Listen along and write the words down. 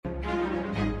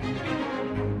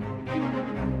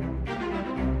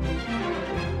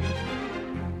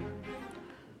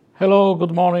Hello,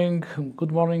 good morning.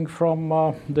 Good morning from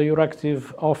the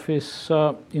Euractiv office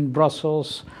in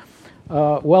Brussels.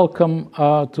 Welcome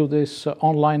to this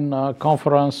online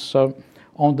conference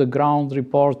on the ground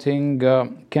reporting.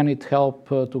 Can it help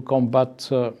to combat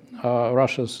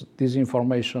Russia's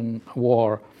disinformation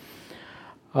war?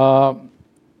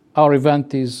 Our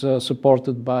event is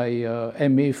supported by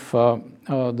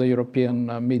EMIF, the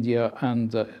European Media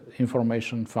and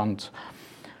Information Fund.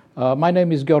 My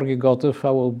name is Georgi Gotev.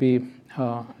 I will be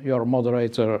your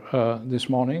moderator this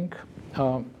morning.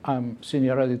 I'm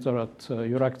senior editor at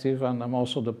Euractiv, and I'm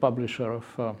also the publisher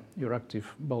of Euractiv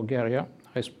Bulgaria.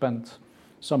 I spent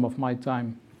some of my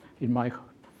time in my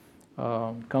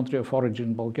country of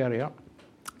origin, Bulgaria.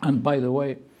 And by the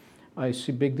way, I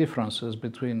see big differences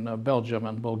between Belgium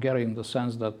and Bulgaria in the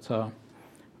sense that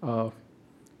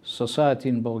society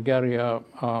in Bulgaria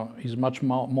is much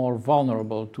more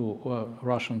vulnerable to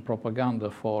Russian propaganda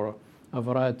for a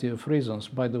variety of reasons.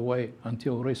 By the way,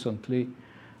 until recently,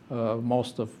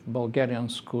 most of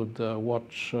Bulgarians could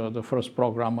watch the first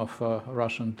program of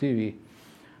Russian TV.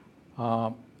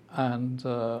 I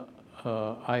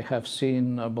have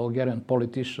seen Bulgarian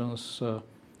politicians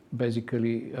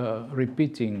basically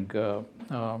repeating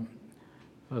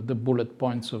the bullet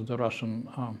points of the Russian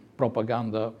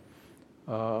propaganda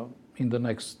in the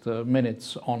next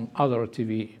minutes on other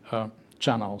TV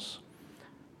channels.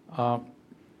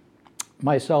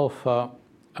 Myself,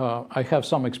 I have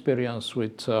some experience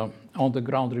with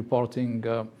on-the-ground reporting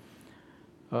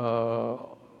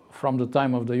from the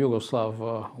time of the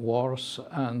Yugoslav wars,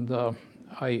 and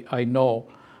I know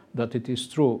that it is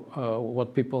true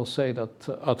what people say, that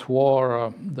at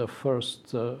war the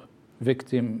first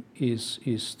victim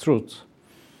is truth.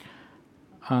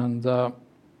 And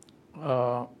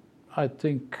I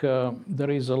think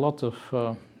there is a lot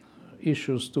of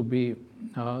issues to be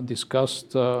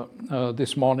discussed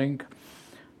this morning.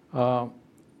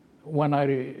 When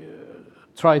I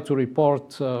try to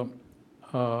report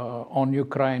on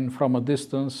Ukraine from a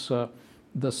distance,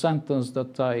 the sentence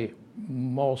that I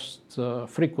most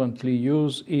frequently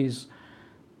use is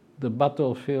the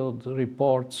battlefield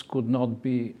reports could not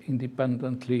be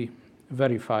independently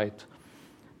verified.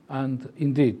 And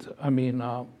indeed, I mean,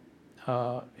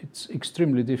 it's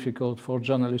extremely difficult for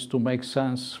journalists to make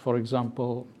sense, for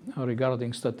example,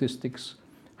 regarding statistics,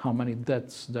 how many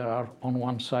deaths there are on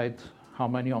one side, how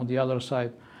many on the other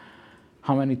side,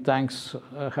 how many tanks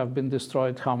have been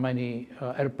destroyed, how many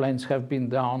airplanes have been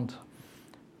downed.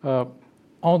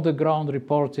 On-the-ground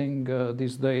reporting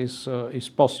these days is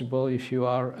possible if you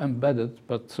are embedded,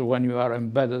 but when you are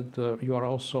embedded, you are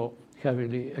also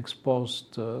heavily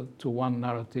exposed to one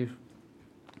narrative.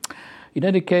 In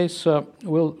any case,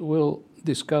 we'll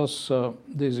discuss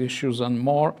these issues and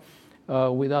more.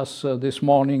 With us this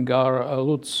morning are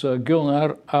Lutz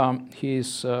Güllner. He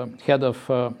is head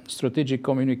of strategic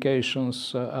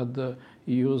communications at the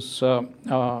EU's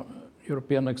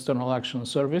European External Action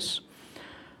Service.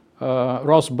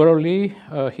 Ross Burley,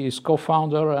 he is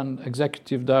co-founder and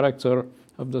executive director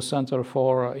of the Center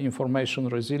for Information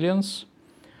Resilience.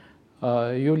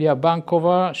 Yulia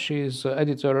Bankova, she is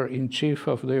editor-in-chief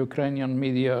of the Ukrainian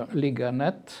media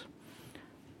Liga.net.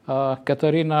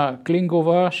 Katarina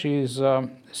Klingova, she is a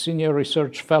senior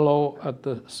research fellow at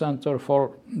the Center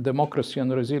for Democracy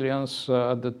and Resilience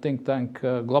at the think tank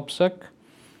Globsec.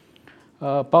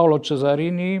 Paolo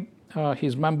Cesarini,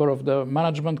 he's member of the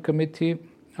management committee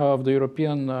of the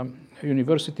European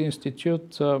University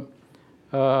Institute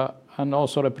and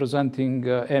also representing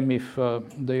EMIF,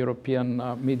 the European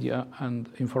Media and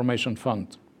Information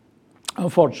Fund.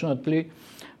 Unfortunately,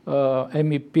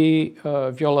 MEP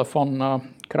Viola von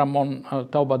Kramon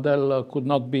Taubadel could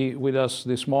not be with us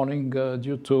this morning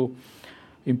due to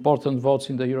important votes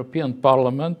in the European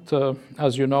Parliament.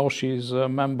 As you know, she is a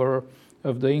member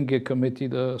of the INGE committee,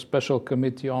 the Special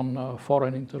Committee on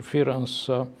Foreign Interference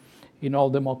in all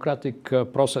democratic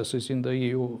processes in the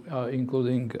EU,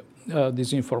 including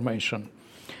disinformation.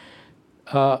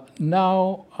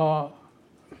 Now,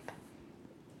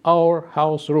 our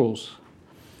House rules.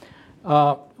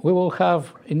 We will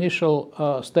have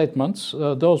initial statements.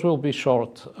 Those will be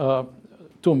short,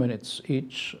 2 minutes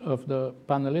each of the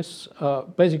panelists.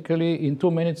 Basically, in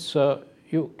 2 minutes,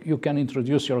 you can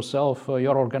introduce yourself,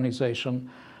 your organization.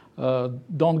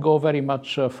 Don't go very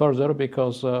much further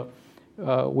because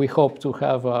we hope to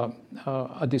have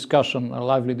a discussion, a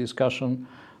lively discussion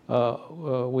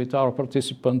with our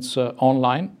participants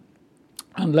online.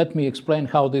 And let me explain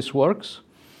how this works.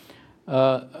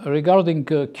 Regarding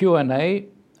Q&A,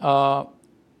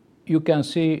 you can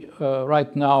see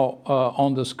right now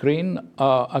on the screen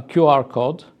a QR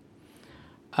code.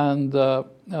 And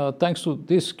thanks to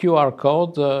this QR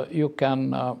code, you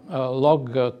can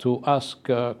log to ask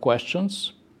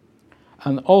questions.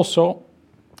 And also,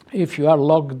 if you are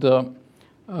logged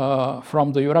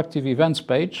from the Euractiv events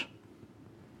page,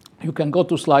 you can go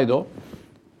to Slido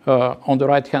on the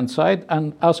right-hand side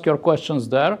and ask your questions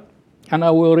there, and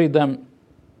I will read them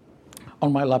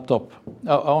on my laptop,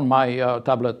 on my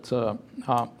tablet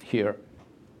here.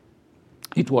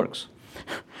 It works.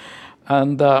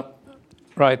 And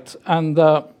right, and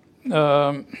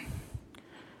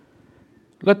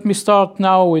let me start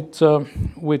now with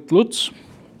Lutz,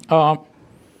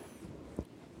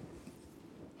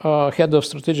 Head of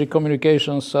Strategic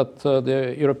Communications at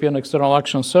the European External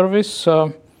Action Service.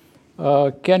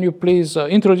 Can you please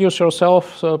introduce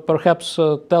yourself, perhaps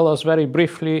tell us very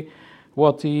briefly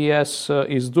what EES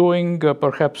is doing,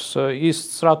 perhaps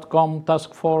East Stratcom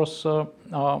Task Force.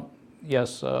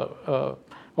 Yes,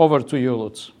 over to you,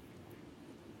 Lutz.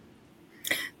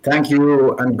 Thank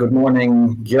you, and good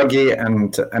morning, Georgi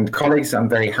and colleagues. I'm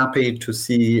very happy to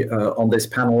see on this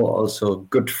panel also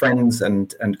good friends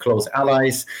and close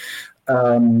allies.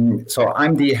 So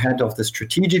I'm the head of the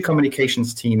strategic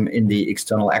communications team in the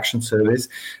External Action Service,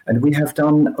 and we have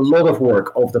done a lot of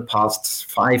work over the past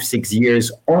 5-6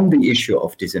 years on the issue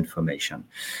of disinformation.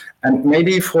 And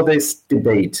maybe for this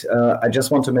debate, I just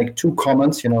want to make 2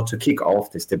 comments, to kick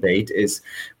off this debate. Is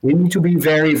we need to be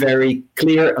very, very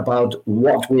clear about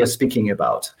what we are speaking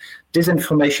about.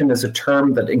 Disinformation is a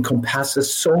term that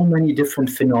encompasses so many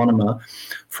different phenomena,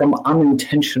 from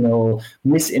unintentional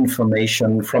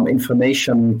misinformation, from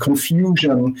information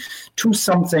confusion, to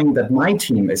something that my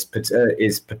team is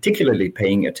particularly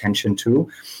paying attention to,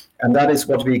 and that is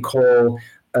what we call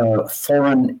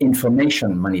foreign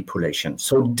information manipulation.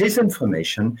 So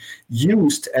disinformation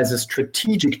used as a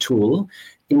strategic tool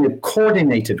in a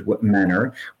coordinated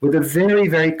manner with a very,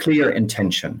 very clear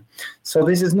intention. So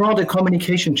this is not a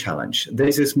communication challenge.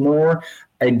 This is more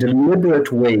a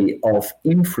deliberate way of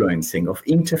influencing, of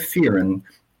interfering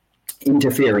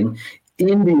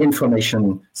in the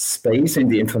information space, in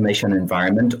the information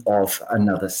environment of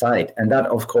another side. And that,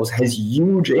 of course, has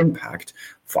huge impact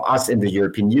for us in the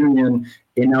European Union,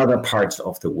 in other parts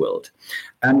of the world.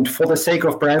 And for the sake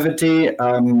of brevity,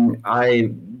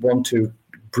 I want to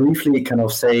briefly kind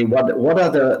of say what are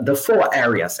the 4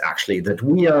 areas actually that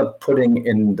we are putting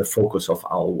in the focus of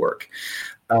our work.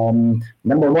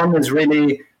 Number 1 is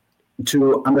really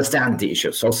to understand the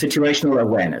issue. So situational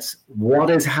awareness, what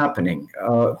is happening,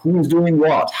 who is doing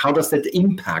what, how does that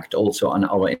impact also on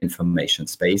our information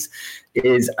space,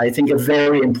 is, I think, a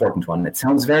very important one. It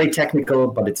sounds very technical,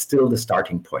 but it's still the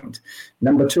starting point.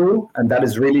 Number 2, and that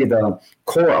is really the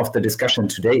core of the discussion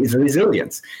today, is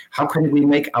resilience. How can we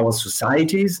make our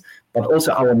societies, but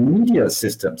also our media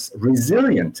systems,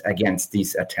 resilient against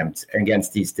these attempts,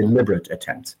 against these deliberate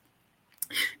attempts?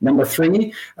 Number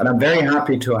 3, and I'm very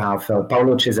happy to have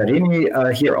Paolo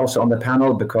Cesarini here also on the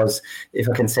panel, because if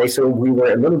I can say so, we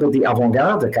were a little bit the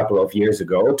avant-garde a couple of years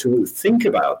ago to think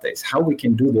about this, how we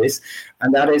can do this,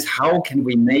 and that is how can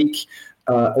we make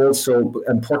also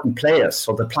important players,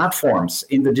 so the platforms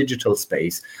in the digital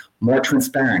space, more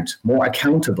transparent, more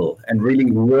accountable, and really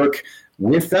work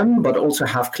with them, but also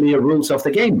have clear rules of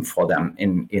the game for them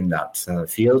in that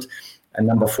field. And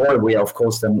number 4, we are, of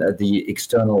course, then the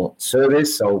external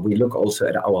service. So we look also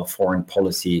at our foreign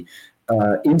policy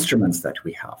instruments that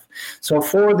we have. So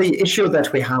for the issue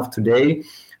that we have today,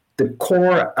 the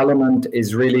core element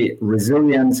is really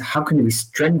resilience. How can we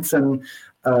strengthen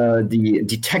the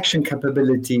detection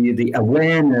capability, the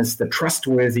awareness, the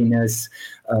trustworthiness,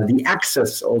 the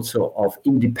access also of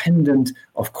independent,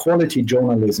 of quality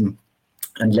journalism?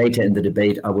 And later in the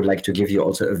debate, I would like to give you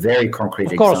also a very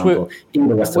concrete example in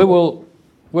the Western world.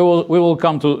 We will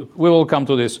come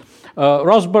to this.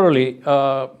 Ross Burley,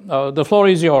 the floor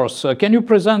is yours. Can you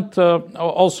present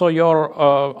also your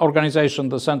organization,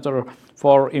 the Center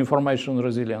for Information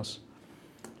Resilience?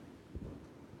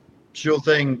 Sure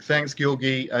thing. Thanks,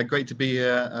 Georgi. Great to be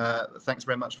here. Thanks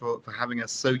very much for having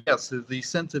us. So yes, the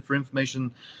Center for Information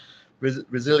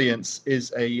Resilience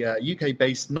is a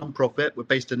UK-based non-profit. We're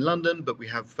based in London, but we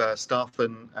have staff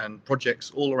and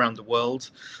projects all around the world.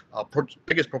 Our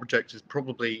biggest project is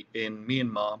probably in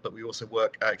Myanmar, but we also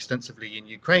work extensively in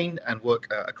Ukraine and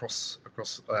work across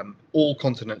all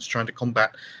continents trying to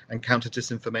combat and counter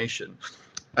disinformation.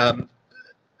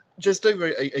 Just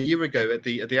over a year ago, at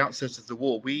the outset of the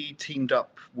war, we teamed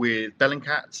up with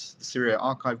Bellingcat, the Syria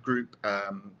Archive Group,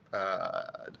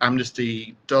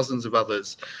 Amnesty, dozens of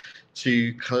others,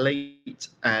 to collate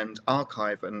and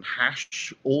archive and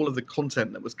hash all of the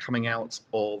content that was coming out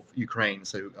of Ukraine.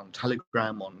 So on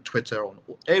Telegram, on Twitter, on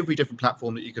every different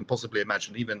platform that you can possibly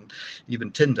imagine,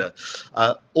 even Tinder.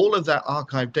 All of that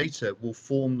archive data will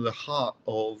form the heart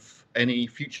of any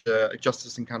future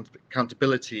justice and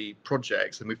accountability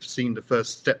projects, and we've seen the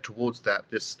first step towards that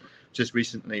this just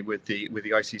recently with the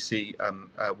ICC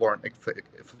warrant for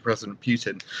President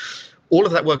Putin. All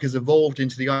of that work has evolved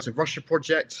into the Eyes of Russia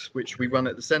project, which we run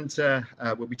at the center,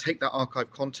 where we take that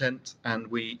archive content and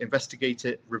we investigate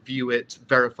it, review it,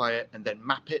 verify it, and then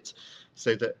map it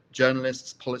so that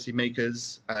journalists,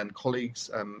 policymakers, and colleagues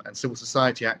and civil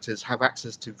society actors have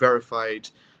access to verified,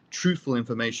 truthful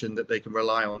information that they can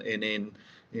rely on in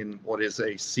what is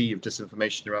a sea of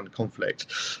disinformation around the conflict.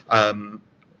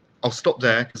 I'll stop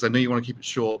there because I know you want to keep it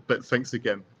short, but thanks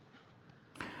again.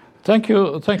 Thank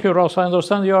you, Ross. I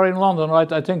understand you are in London,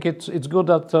 right? I think it's good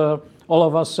that all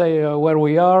of us say where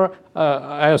we are.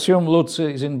 I assume Lutz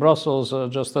is in Brussels,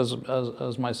 just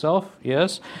as myself.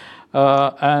 Yes,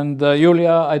 and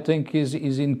Julia, I think, is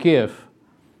in Kiev.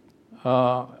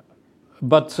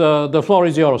 But the floor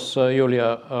is yours,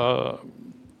 Julia.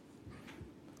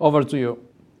 Over to you.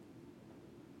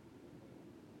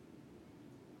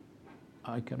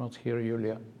 I cannot hear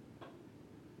Julia.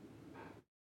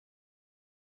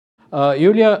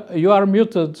 Julia, you are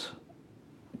muted.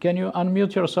 Can you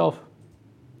unmute yourself?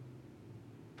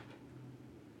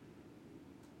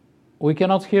 We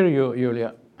cannot hear you,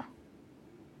 Julia.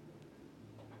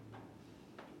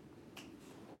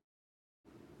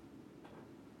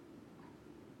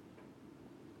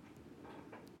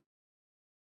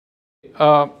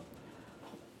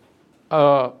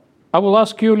 I will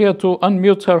ask Julia to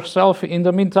unmute herself. In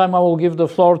the meantime, I will give the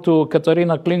floor to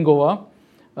Katarina Klingova.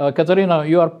 Katarina,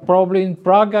 you are probably in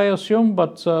Prague, I assume,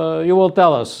 but you will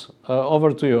tell us.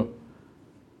 Over to you.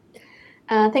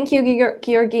 Thank you,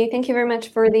 Georgi. Thank you very much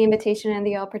for the invitation and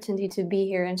the opportunity to be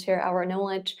here and share our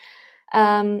knowledge.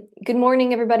 Good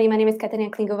morning, everybody. My name is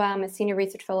Katarina Klingova. I'm a senior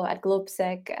research fellow at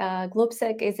GlobeSec.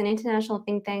 GlobeSec is an international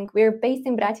think tank. We're based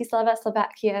in Bratislava,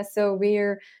 Slovakia, so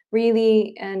we're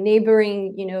really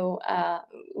neighboring,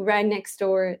 right next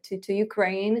door to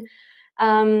Ukraine.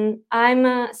 I'm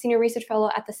a senior research fellow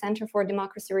at the Center for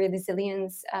Democracy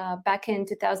Resilience. Back in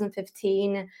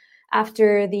 2015,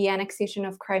 after the annexation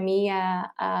of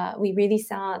Crimea, we really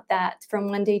saw that from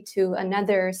one day to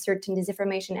another, certain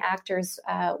disinformation actors'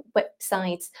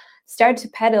 websites started to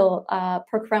peddle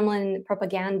pro-Kremlin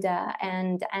propaganda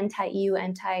and anti-EU,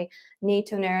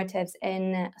 anti-NATO narratives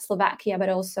in Slovakia, but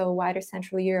also wider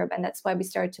Central Europe. And that's why we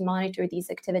started to monitor these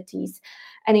activities.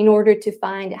 And in order to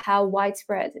find how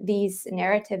widespread these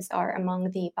narratives are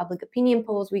among the public opinion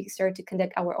polls, we started to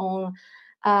conduct our own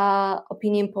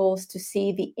opinion polls to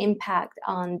see the impact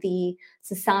on the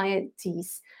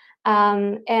societies.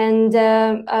 We've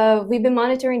been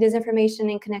monitoring disinformation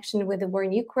in connection with the war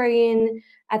in Ukraine.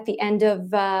 At the end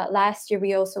of last year,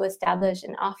 we also established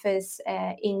an office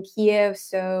in Kiev.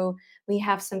 So we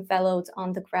have some fellows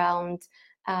on the ground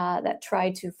that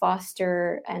try to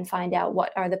foster and find out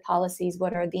what are the policies,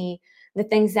 what are the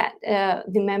things that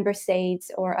the member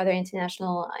states or other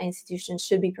international institutions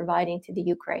should be providing to the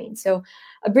Ukraine. So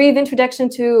a brief introduction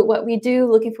to what we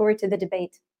do. Looking forward to the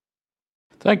debate.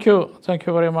 Thank you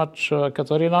very much,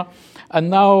 Katarina. And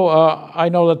now I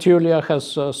know that Julia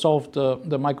has solved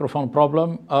the microphone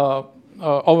problem.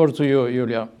 Over to you,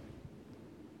 Julia.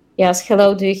 Yes,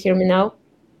 hello, do you hear me now?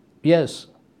 Yes.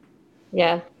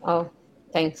 Yeah, oh,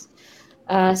 thanks.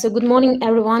 So good morning,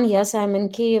 everyone. Yes, I'm in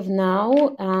Kiev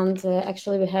now, and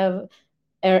actually we have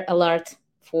air alert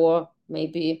for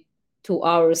maybe 2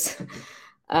 hours.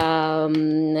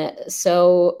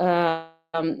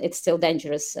 It's still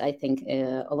dangerous, I think,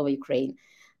 all over Ukraine.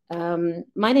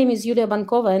 My name is Yulia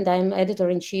Bankova, and I'm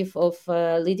editor-in-chief of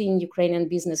leading Ukrainian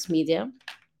business media.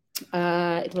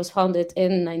 It was founded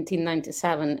in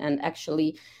 1997, and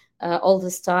actually all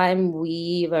this time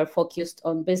we were focused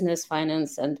on business,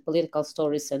 finance, and political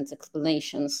stories and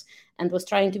explanations, and was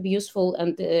trying to be useful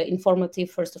and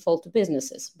informative, first of all, to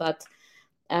businesses. But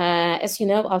as you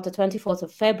know, after 24th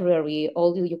of February,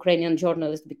 all the Ukrainian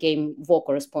journalists became war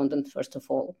correspondent, first of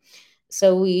all.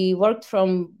 So we worked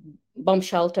from bomb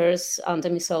shelters under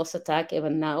missiles attack,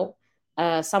 even now.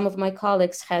 Some of my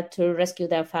colleagues had to rescue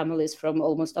their families from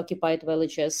almost occupied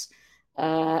villages,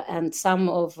 and some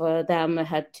of them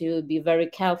had to be very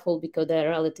careful because their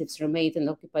relatives remained in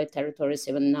occupied territories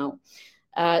even now.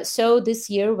 So this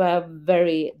year were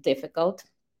very difficult.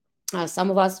 Some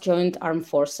of us joined armed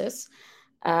forces.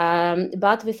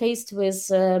 But we faced with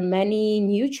many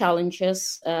new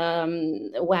challenges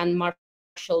when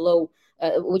martial law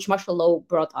which martial law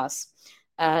brought us.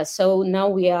 So now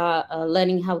we are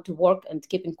learning how to work and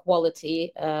keeping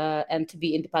quality and to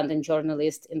be independent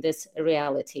journalists in this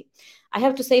reality. I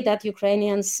have to say that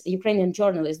Ukrainian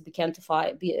journalists began to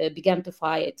fight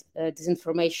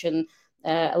disinformation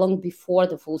long before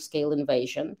the full-scale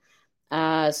invasion.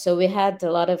 So we had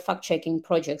a lot of fact-checking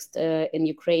projects in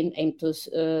Ukraine aimed to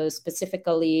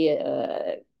specifically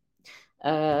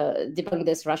debunk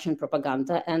this Russian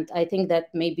propaganda. And I think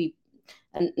that maybe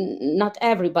not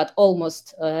every, but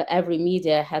almost every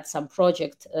media had some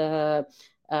project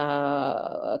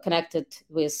connected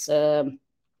with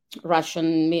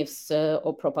Russian myths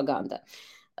or propaganda.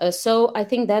 So I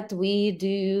think that we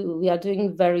are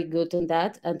doing very good in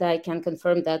that, and I can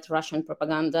confirm that Russian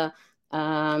propaganda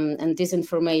and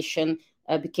disinformation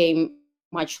became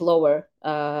much lower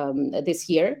this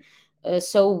year.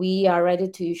 So we are ready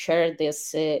to share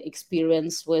this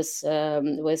experience with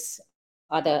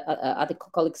other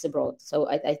colleagues abroad. So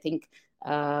I think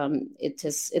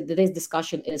this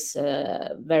discussion is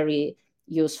very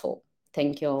useful.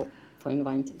 Thank you all for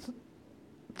inviting.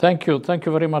 Thank you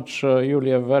very much,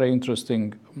 Julia. Very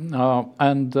interesting.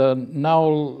 And now,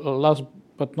 last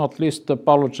but not least,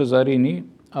 Paolo Cesarini.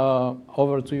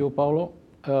 Over to you, Paolo.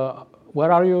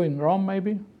 Where are you? In Rome,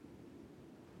 maybe?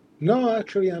 No,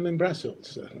 actually, I'm in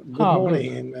Brussels. Good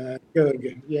morning,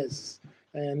 Georgi. Yes,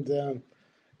 and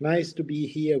nice to be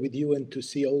here with you and to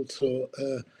see also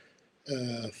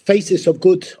faces of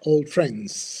good old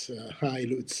friends. Hi,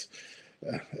 Lutz.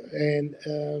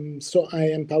 So I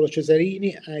am Paolo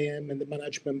Cesarini. I am in the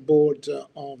management board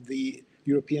of the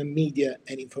European Media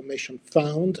and Information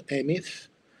Fund, EMIF,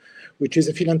 which is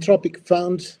a philanthropic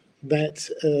fund that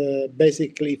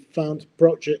basically fund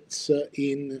projects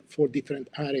in 4 different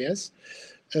areas: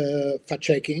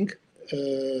 fact-checking,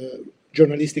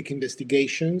 journalistic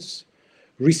investigations,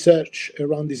 research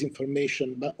around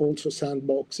disinformation, but also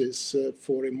sandboxes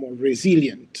for a more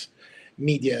resilient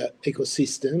media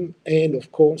ecosystem, and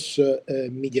of course,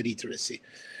 media literacy.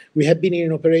 We have been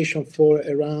in operation for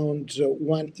around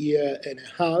 1 year and a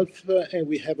half, and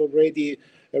we have already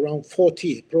around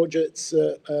 40 projects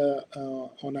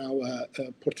on our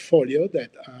portfolio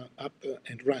that are up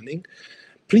and running.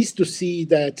 Pleased to see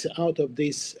that out of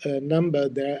this number,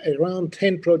 there are around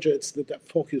 10 projects that are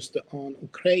focused on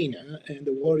Ukraine and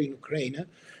the war in Ukraine.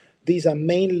 These are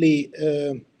mainly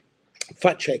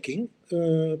fact-checking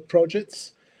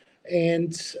projects,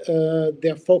 and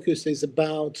their focus is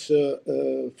about,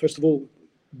 first of all,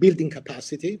 building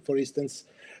capacity, for instance,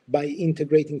 by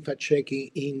integrating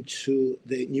fact-checking into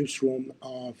the newsroom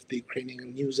of the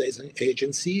Ukrainian news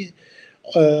agency,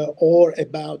 or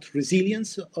about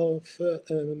resilience of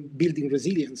building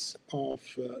resilience of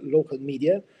local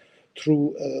media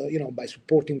through, by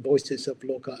supporting voices of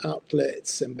local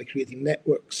outlets and by creating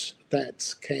networks that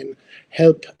can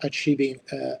help achieving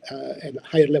a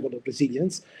higher level of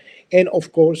resilience. And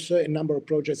of course, a number of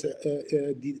projects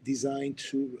designed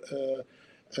to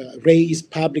raise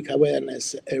public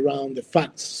awareness around the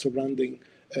facts surrounding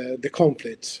the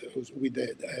conflict with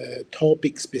a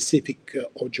topic-specific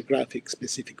or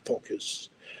geographic-specific focus.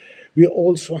 We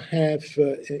also have,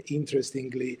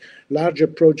 interestingly, larger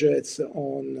projects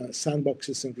on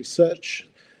sandboxes and research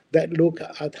that look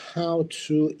at how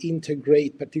to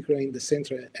integrate, particularly in the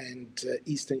Central and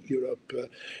Eastern Europe,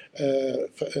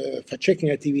 fact-checking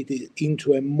activity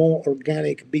into a more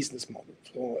organic business model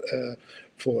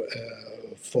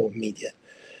for media.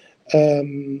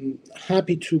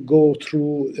 Happy to go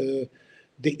through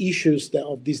the issues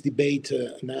of this debate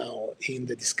now in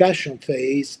the discussion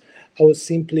phase. I will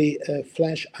simply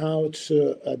flash out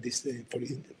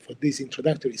for this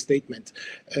introductory statement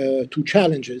 2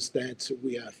 challenges that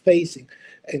we are facing,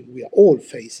 and we are all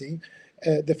facing.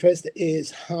 The first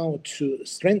is how to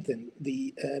strengthen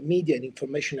the media and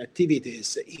information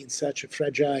activities in such a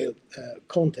fragile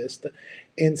context.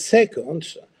 And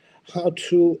second, how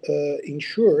to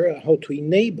ensure, how to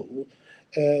enable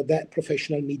that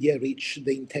professional media reach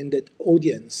the intended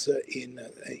audience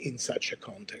in such a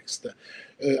context.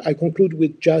 I conclude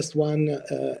with just one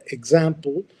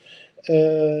example.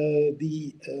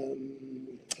 The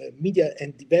Media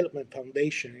and Development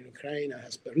Foundation in Ukraine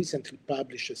has recently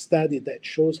published a study that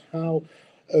shows how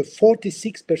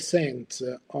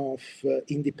 46% of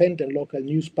independent local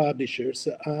news publishers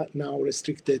are now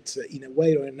restricted in a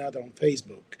way or another on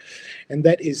Facebook. And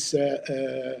that is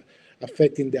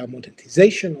affecting their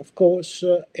monetization, of course,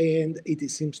 and it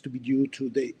seems to be due to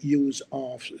the use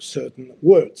of certain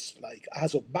words like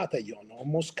Azov Battalion or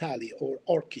Moskali or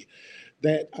Orki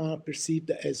that are perceived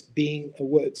as being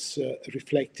words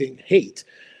reflecting hate.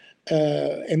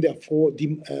 and therefore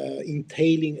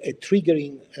entailing a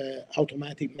triggering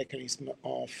automatic mechanism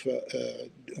of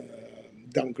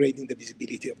downgrading the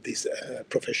visibility of this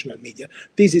professional media.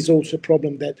 This is also a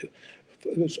problem that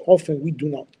often we do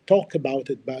not talk about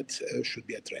it, but should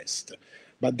be addressed.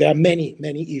 But there are many,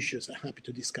 many issues I'm happy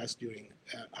to discuss during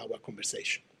our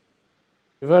conversation.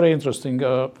 Very interesting.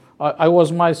 I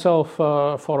was myself,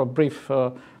 for a brief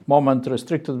moment,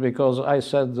 restricted because I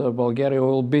said Bulgaria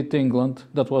will beat England.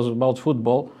 That was about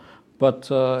football, but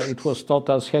it was taught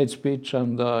as hate speech,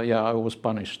 and yeah, I was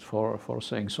punished for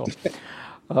saying so.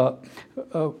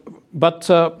 But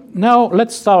now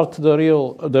let's start the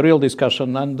real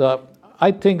discussion, and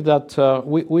I think that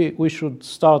we should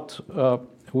start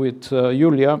with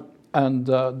Julia, and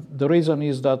the reason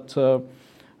is that,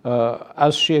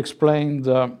 as she explained,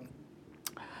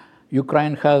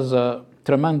 Ukraine has a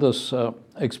tremendous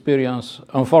experience,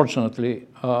 unfortunately,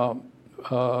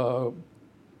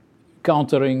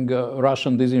 countering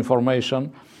Russian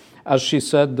disinformation. As she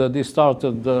said, this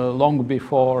started long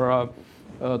before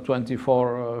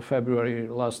 24 February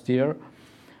last year.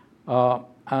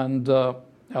 And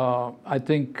I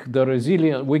think the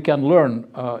resilience we can learn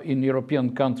in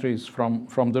European countries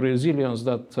from the resilience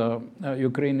that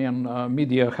Ukrainian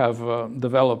media have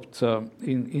developed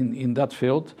in that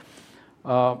field.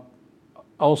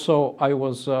 Also, I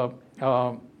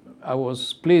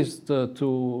was pleased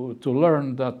to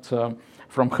learn that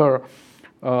from her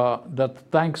that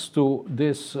thanks to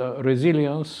this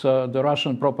resilience, the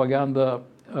Russian propaganda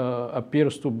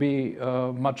appears to be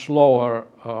much lower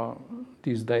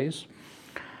these days.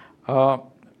 I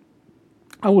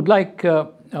would like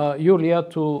Julia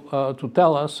to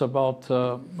tell us about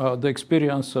the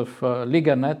experience of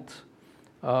LigaNet,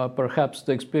 perhaps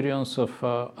the experience of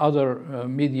other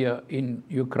media in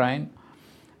Ukraine.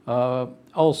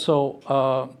 Also,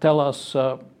 tell us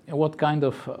what kind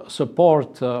of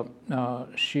support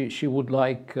she would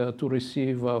like to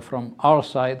receive from our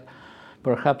side,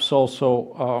 perhaps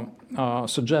also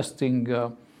suggesting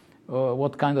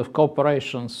what kind of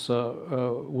cooperations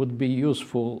would be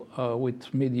useful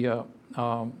with media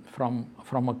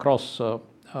from across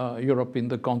Europe in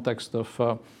the context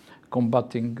of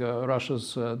combating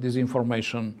Russia's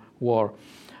disinformation war.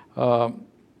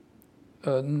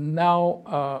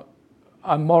 Now,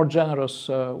 I'm more generous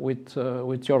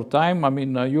with your time. I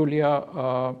mean, Julia,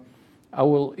 I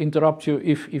will interrupt you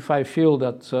if I feel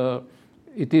that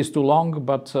it is too long,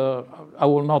 but I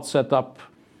will not set up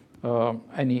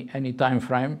any time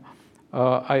frame.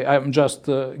 I'm just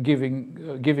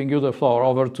giving you the floor.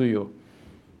 Over to you.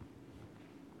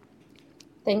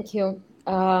 Thank you.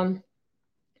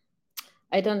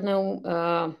 I don't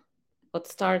know what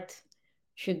start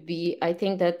should be. I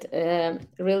think that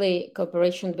really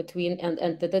cooperation between,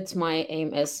 and that's my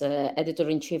aim as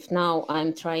editor-in-chief now.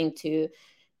 I'm trying to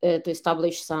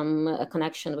establish some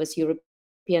connection with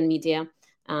European media,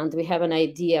 and we have an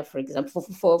idea, for example,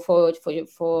 for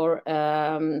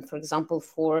example,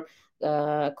 for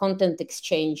content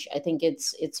exchange. I think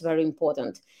it's very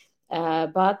important.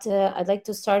 But I'd like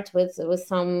to start with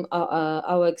some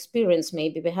our experience.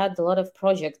 Maybe we had a lot of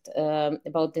project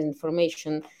about the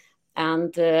information,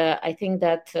 and I think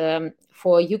that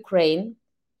for Ukraine,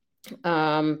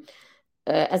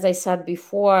 as I said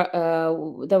before,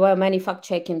 there were many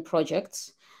fact-checking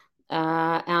projects,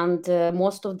 and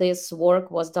most of this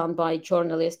work was done by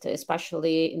journalists,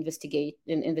 especially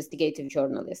investigative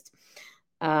journalists.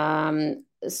 But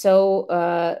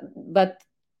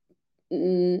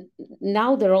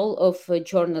now the role of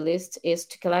journalists is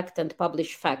to collect and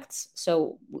publish facts.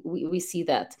 So we see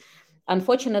that.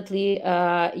 Unfortunately,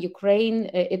 Ukraine,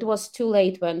 it was too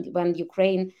late when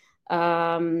Ukraine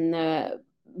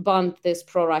banned this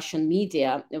pro-Russian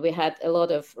media. We had a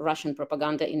lot of Russian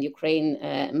propaganda in Ukraine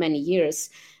many years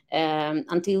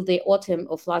until the autumn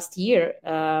of last year.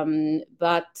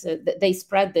 But they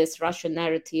spread these Russian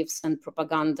narratives and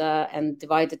propaganda and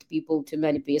divided people to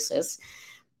many pieces.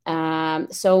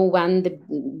 So when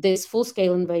this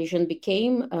full-scale invasion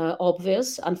became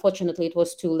obvious, unfortunately, it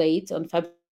was too late. On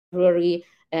February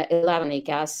 11, I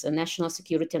guess, the National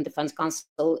Security and Defense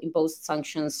Council imposed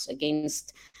sanctions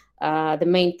against the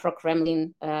main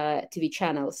pro-Kremlin TV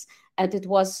channels. And it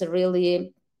was a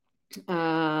really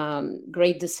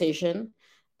great decision.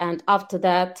 And after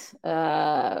that,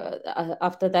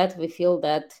 we feel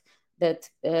that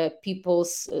people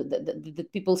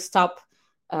stop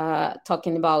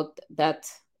talking about that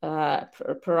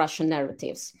pro-Russian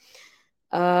narratives.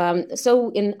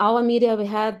 So in our media, we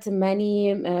had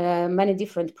many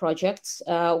different projects.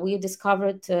 We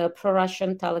discovered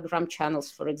pro-Russian Telegram channels,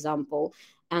 for example,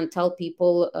 and tell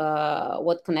people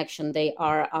what connection they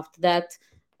are. After that,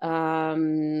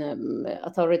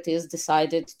 authorities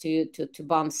decided to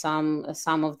ban some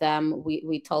of them.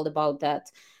 We told about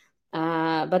that.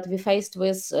 But we faced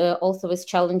with also with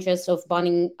challenges of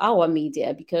banning our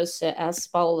media, because as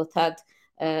Paolo said,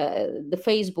 the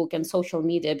Facebook and social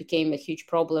media became a huge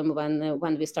problem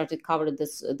when we started covering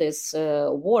this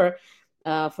war.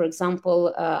 For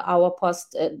example, our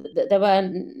post, there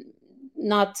were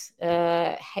not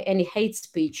any hate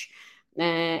speech,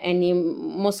 any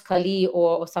Moskali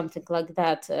or something like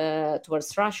that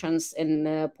towards Russians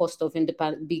in post of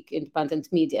big independent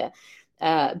media.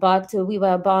 But we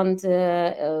were banned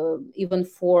even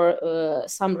for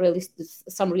some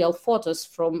real photos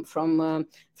from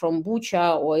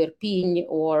Bucha or Irpin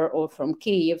or from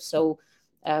Kiev. So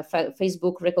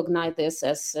Facebook recognized this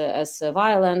as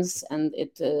violence, and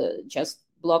it just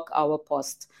blocked our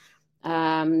post.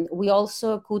 We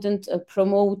also couldn't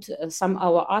promote some of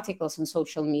our articles on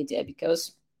social media,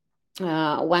 because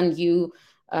when you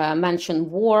mention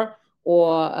war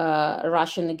or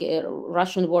Russian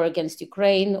war against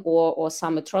Ukraine or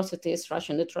some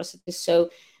Russian atrocities, so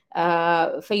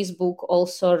Facebook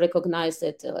also recognized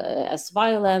it as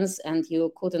violence, and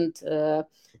you couldn't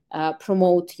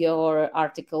promote your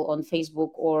article on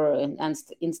Facebook or on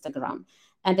Instagram.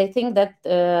 And I think that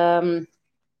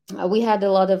we had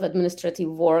a lot of administrative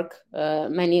work,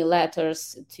 many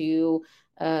letters to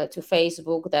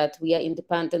Facebook that we are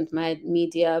independent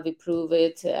media, we prove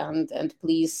it, and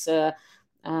please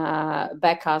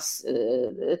back us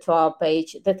to our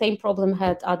page. The same problem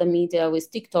had other media with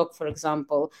TikTok, for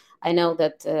example. I know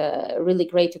that really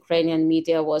great Ukrainian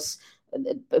media was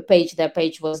their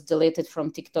page was deleted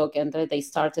from TikTok, and they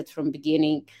started from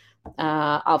beginning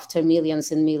after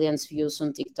millions and millions views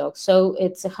on TikTok. So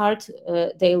it's a hard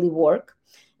daily work.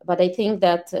 But I think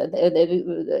that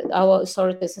our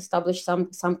authorities established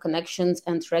some connections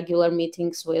and regular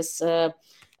meetings with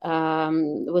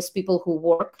people who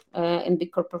work in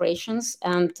big corporations,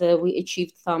 and we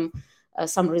achieved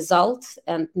some results.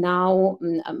 And now,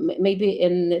 maybe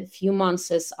in a few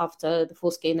months after the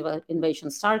full-scale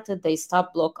invasion started, they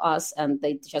stopped block us, and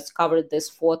they just covered this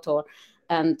photo,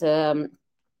 and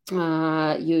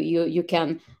you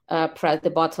can press the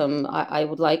button. I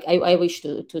wish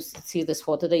to see this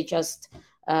photo. They just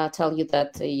tell you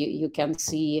that you can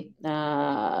see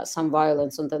some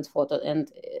violence on that photo,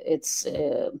 and it's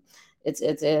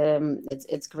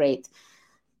great.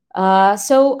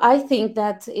 So I think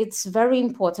that it's very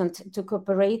important to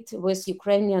cooperate with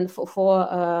Ukrainian for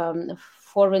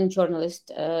foreign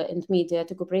journalists and media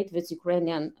to cooperate with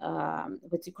Ukrainian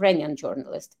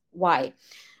journalists. Why?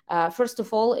 First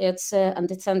of all, it's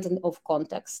understanding of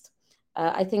context.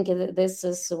 I think this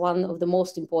is one of the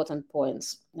most important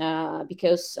points,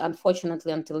 because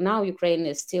unfortunately, until now, Ukraine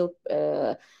is still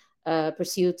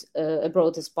pursued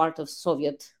abroad as part of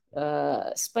Soviet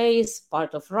space,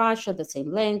 part of Russia, the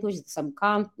same language, the same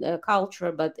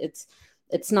culture, but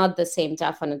it's not the same,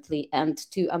 definitely. And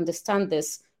to understand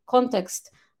this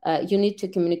context, you need to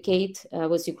communicate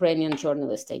with Ukrainian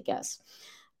journalists, I guess.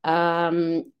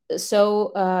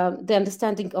 So the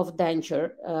understanding of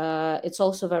danger, it's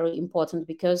also very important,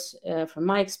 because from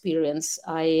my experience,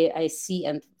 I see,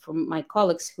 and from my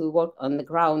colleagues who work on the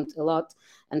ground a lot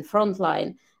and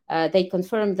frontline, they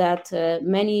confirm that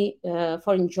many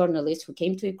foreign journalists who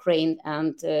came to Ukraine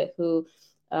and who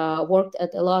worked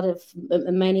at a lot of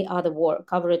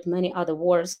covered many other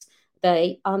wars,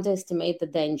 they underestimate the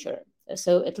danger.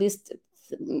 So at least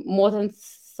more than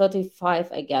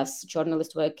 35, I guess,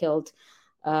 journalists were killed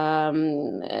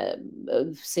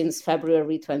since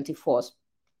February 24th.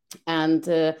 And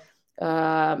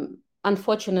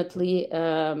unfortunately,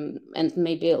 and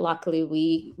maybe luckily,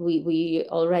 we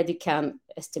already can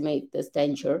estimate this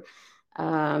danger.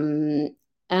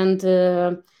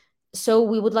 So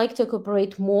we would like to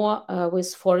cooperate more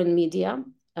with foreign media.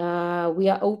 We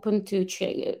are open to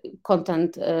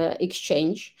content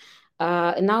exchange.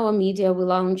 In our media, we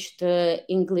launched the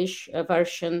English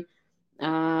version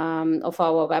of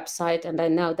our website, and I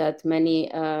know that many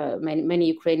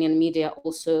Ukrainian media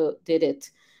also did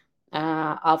it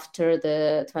after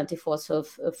the 24th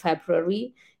of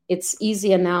February. It's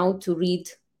easier now to read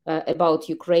about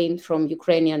Ukraine from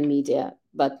Ukrainian media,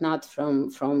 but not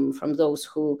from those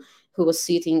who was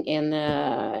sitting in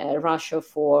Russia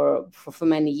for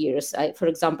many years. For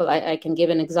example, I can give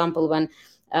an example. When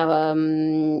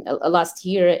last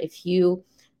year, a few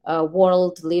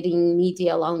world leading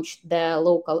media launched their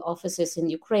local offices in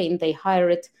Ukraine, they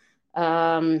hired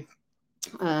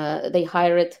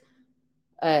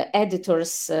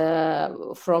editors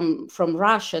from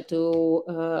Russia to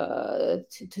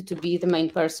be the main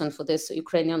person for this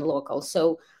Ukrainian local.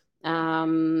 So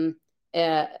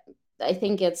I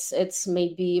think it's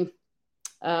maybe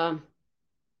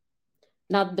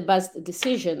not the best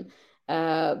decision,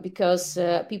 because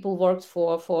people worked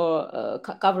for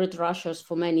covered Russia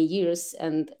for many years,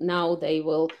 and now they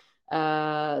will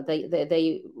have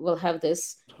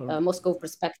this Moscow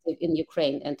perspective in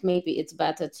Ukraine, and maybe it's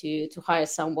better to hire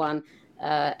someone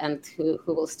and who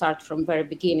will start from very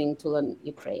beginning to learn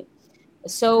Ukraine.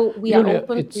 So we Julia, are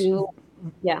open to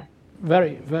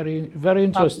very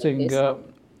interesting.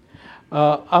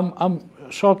 I'm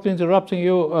shortly interrupting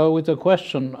you with a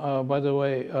question, by the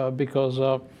way, because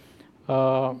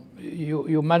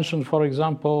you mentioned, for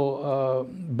example,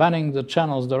 banning the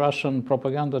channels, the Russian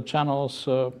propaganda channels,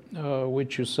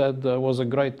 which you said was a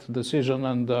great decision,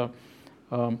 and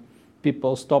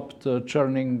people stopped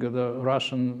churning the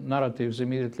Russian narratives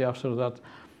immediately after that.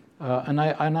 And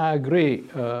I agree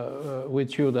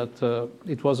with you that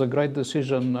it was a great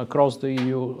decision across the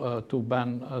EU to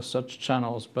ban such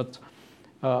channels. But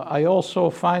I also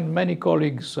find many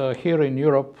colleagues here in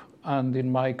Europe and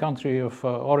in my country of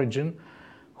origin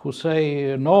who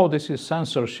say, no, this is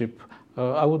censorship.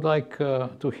 I would like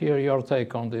to hear your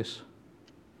take on this.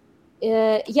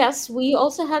 Yes, we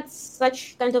also had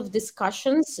such kind of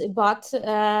discussions, but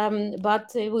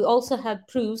we also had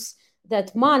proofs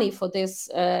that money for this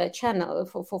channel,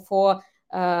 for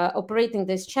operating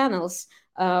these channels,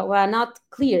 were not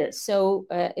clear. So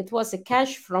it was a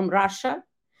cash from Russia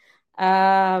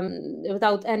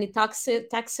without any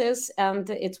taxes, and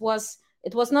it was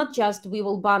not just we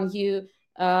will ban you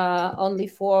only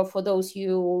for those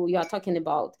you are talking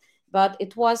about, but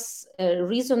it was a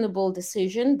reasonable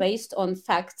decision based on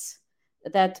facts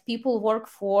that people work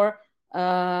for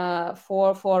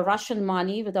Russian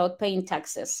money without paying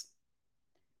taxes.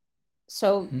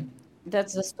 So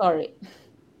that's the story.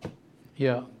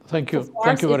 Yeah, thank you.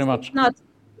 Thank you very much.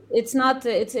 It's not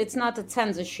a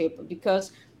censorship,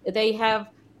 because they have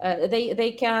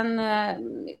they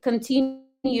can continue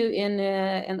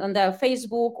on their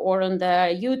Facebook or on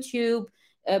their YouTube,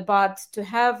 but to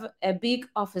have big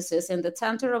offices in the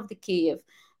center of the Kiev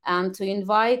and to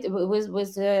invite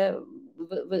with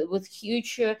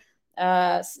huge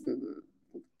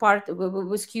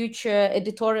huge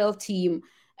editorial team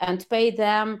and pay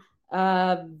them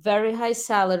very high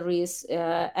salaries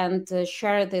and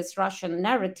share these Russian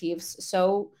narratives.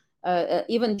 So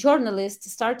even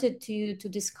journalists started to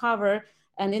discover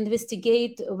and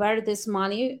investigate where this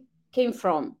money came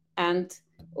from. And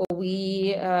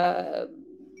we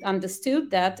understood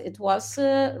that it was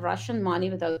Russian money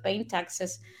without paying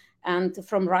taxes and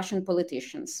from Russian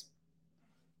politicians.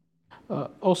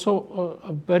 Also,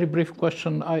 a very brief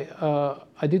question.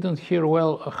 I didn't hear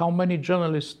well how many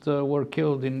journalists were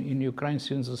killed in Ukraine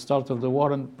since the start of the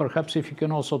war, and perhaps if you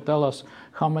can also tell us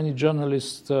how many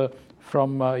journalists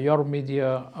from your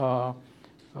media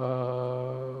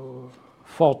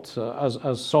fought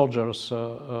as soldiers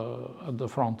at the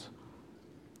front.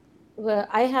 Well,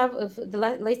 I have the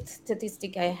latest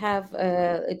statistic I have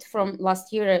it from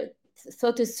last year.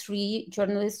 33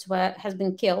 journalists has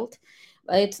been killed.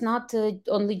 It's not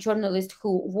only journalists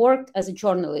who worked as a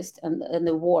journalist in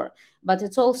the war, but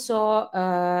it's also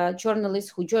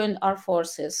journalists who joined our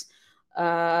forces.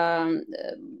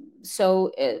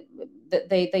 So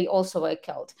they also were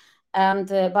killed. And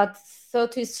but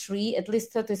 33, at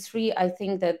least 33, I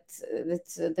think that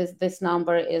this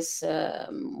number is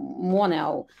more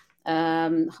now,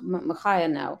 higher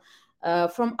now.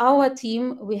 From our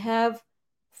team, we have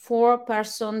 4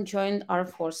 persons joined our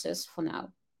forces for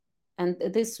now. And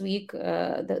this week,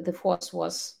 the force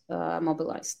was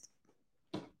mobilized.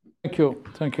 Thank you.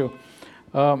 Thank you.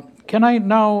 Can I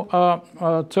now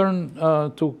turn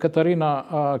to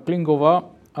Katarina Klingova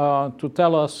to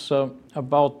tell us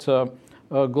about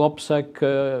Globsec?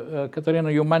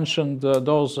 Katarina, you mentioned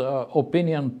those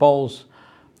opinion polls.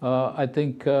 I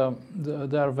think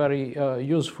they are very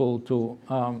useful to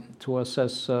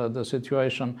assess the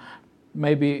situation.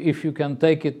 Maybe if you can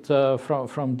take it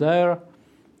from there.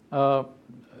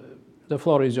 The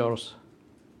floor is yours.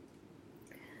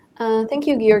 Thank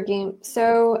you, Georgi.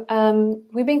 So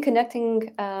we've been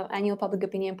conducting annual public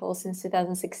opinion polls since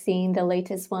 2016. The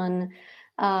latest one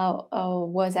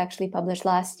was actually published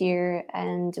last year,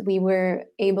 and we were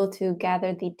able to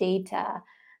gather the data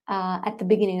at the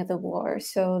beginning of the war.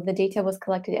 So the data was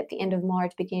collected at the end of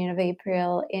March, beginning of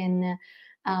April in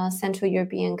Central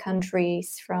European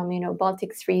countries from,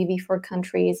 Baltic 3, V4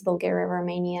 countries, Bulgaria,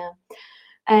 Romania.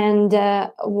 And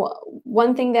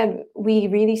one thing that we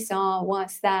really saw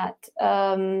was that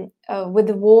with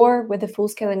the war, with the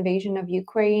full-scale invasion of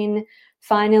Ukraine,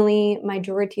 finally,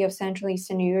 majority of Central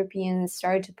Eastern Europeans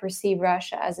started to perceive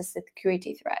Russia as a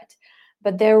security threat.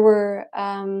 but there were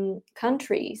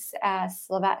countries as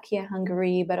Slovakia,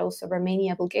 Hungary, but also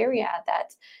Romania, Bulgaria,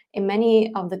 that in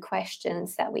many of the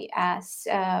questions that we asked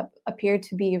appeared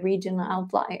to be regional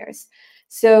outliers.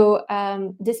 So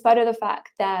despite of the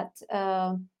fact that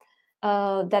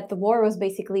that the war was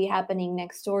basically happening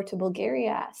next door to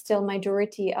Bulgaria, still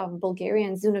majority of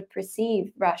Bulgarians do not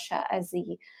perceive Russia as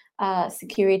the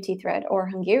security threat, or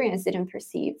Hungarians didn't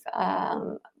perceive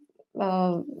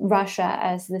Russia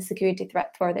as the security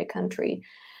threat for their country.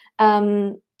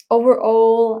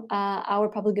 Overall, our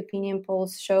public opinion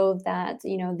polls show that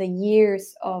the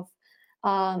years of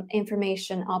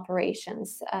information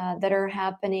operations that are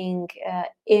happening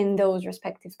in those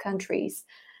respective countries,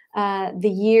 the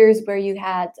years where you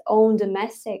had own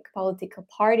domestic political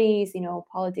parties,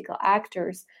 political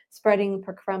actors spreading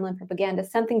pro-Kremlin propaganda,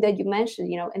 something that you mentioned,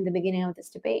 in the beginning of this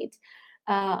debate,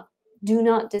 do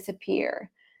not disappear.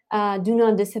 Do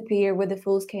not disappear with the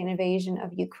full-scale invasion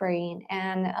of Ukraine.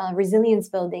 And resilience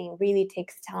building really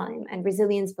takes time. And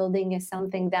resilience building is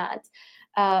something that,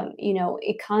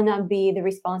 it cannot be the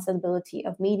responsibility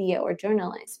of media or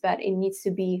journalists, but it needs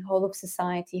to be whole of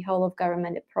society, whole of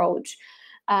government approach,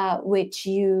 which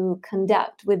you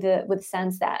conduct with the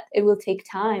sense that it will take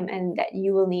time and that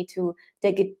you will need to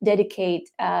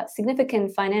dedicate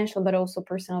significant financial but also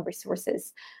personal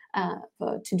resources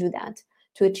to do that,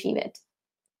 to achieve it.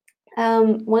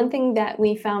 One thing that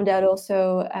we found out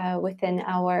also within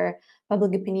our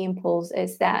public opinion polls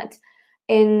is that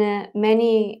in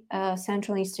many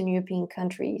Central and Eastern European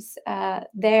countries,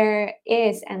 there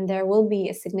is and there will be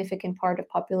a significant part of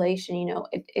population,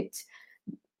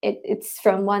 it's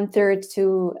from 1/3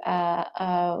 to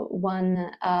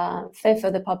 1/5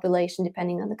 of the population,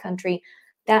 depending on the country,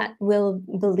 that will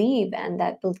believe and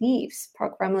that believes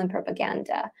pro-Kremlin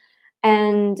propaganda.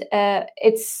 And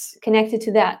it's connected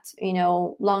to that,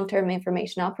 long-term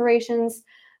information operations,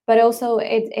 but also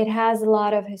it has a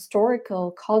lot of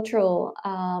historical, cultural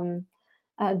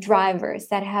drivers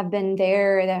that have been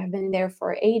there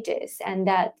for ages, and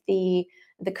that the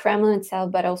Kremlin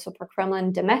itself, but also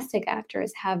pro-Kremlin domestic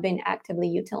actors have been actively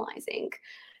utilizing.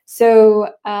 So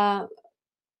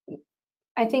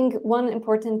I think one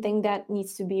important thing that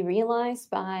needs to be realized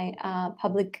by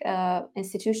public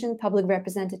institutions, public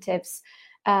representatives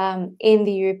in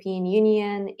the European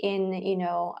Union, in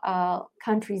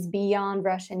countries beyond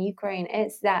Russia and Ukraine,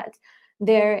 is that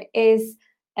there is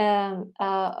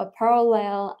a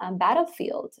parallel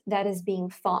battlefield that is being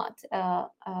fought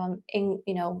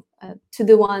to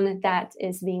the one that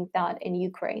is being fought in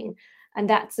Ukraine, and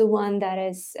that's the one that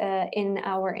is in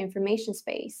our information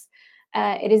space.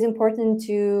 It is important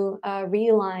to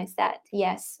realize that,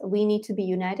 yes, we need to be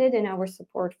united in our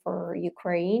support for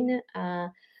Ukraine,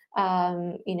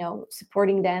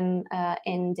 supporting them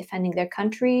in defending their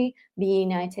country, be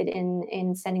united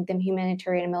in sending them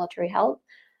humanitarian and military help.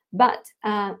 But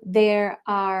there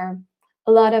are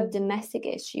a lot of domestic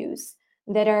issues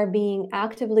that are being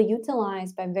actively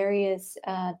utilized by various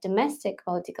domestic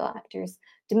political actors,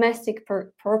 domestic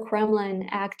pro-Kremlin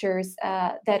actors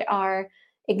that are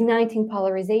igniting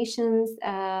polarizations,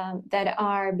 that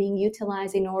are being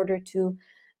utilized in order to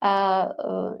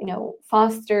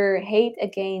foster hate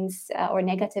against or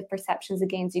negative perceptions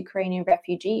against Ukrainian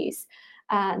refugees,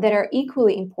 that are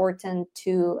equally important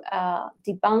to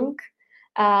debunk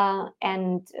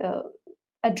and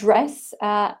address,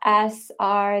 as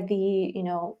are the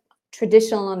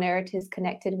traditional narratives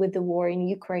connected with the war in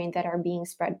Ukraine that are being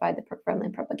spread by the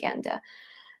Kremlin propaganda.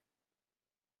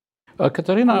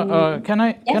 Katerina,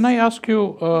 can I ask you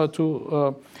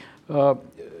to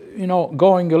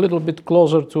going a little bit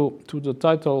closer to the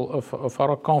title of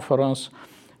our conference?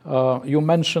 You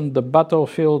mentioned the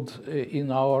battlefield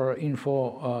in our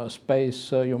info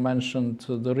space. You mentioned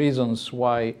the reasons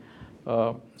why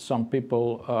some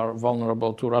people are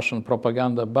vulnerable to Russian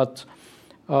propaganda, but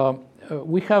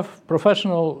we have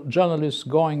professional journalists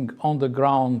going on the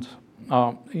ground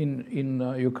in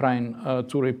Ukraine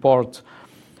to report.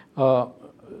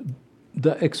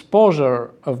 The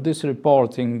exposure of this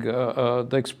reporting,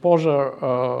 the exposure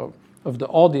of the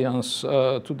audience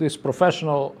to this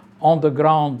professional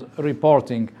on-the-ground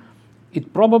reporting,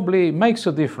 it probably makes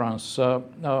a difference.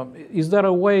 Is there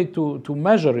a way to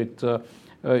measure it?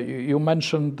 You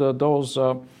mentioned those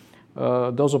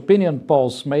opinion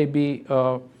polls. Maybe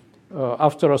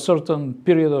after a certain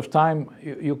period of time,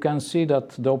 you can see that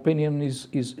the opinion is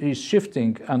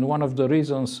shifting, and one of the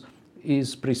reasons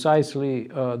is precisely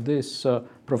this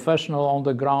professional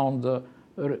on-the-ground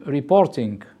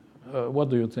reporting. What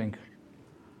do you think?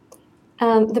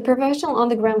 The professional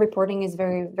on-the-ground reporting is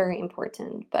very, very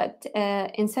important. But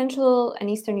in Central and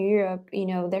Eastern Europe,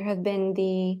 there have been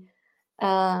the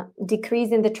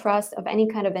decrease in the trust of any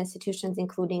kind of institutions,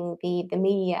 including the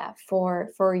media,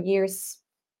 for years.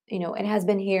 It has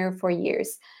been here for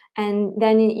years. And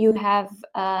then you have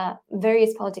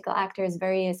various political actors,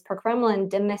 various pro-Kremlin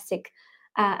domestic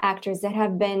actors that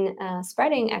have been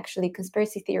spreading actually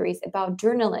conspiracy theories about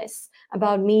journalists,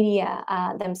 about media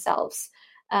themselves,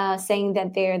 saying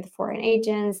that they're the foreign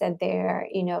agents, that they're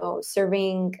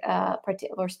serving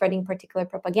or spreading particular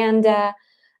propaganda,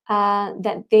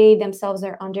 that they themselves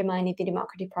are undermining the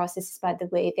democratic processes by the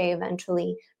way they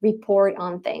eventually report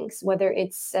on things, whether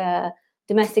it's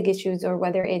domestic issues or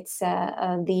whether it's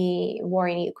the war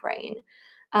in Ukraine.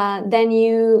 Then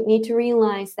you need to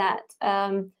realize that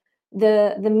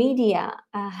the media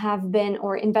have been,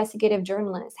 or investigative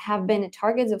journalists have been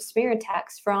targets of smear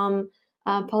attacks from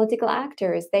political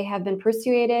actors. They have been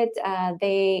persuaded.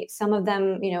 Some of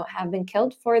them, have been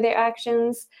killed for their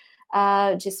actions.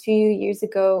 Just few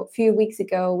weeks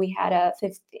ago, we had a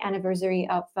 5th anniversary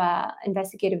of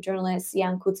investigative journalist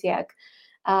Jan Kuciak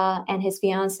and his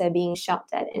fiance being shot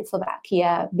at in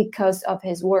Slovakia because of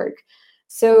his work.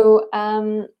 So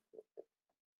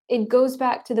it goes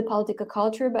back to the political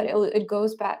culture, but it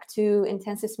goes back to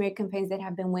intensive smear campaigns that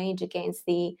have been waged against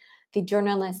the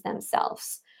journalists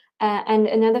themselves. And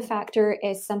another factor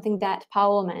is something that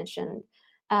Paolo mentioned.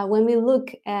 When we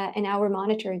look in our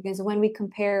monitoring, is when we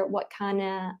compare what kind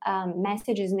of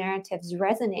messages, narratives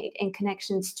resonate in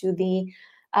connections to the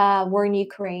war in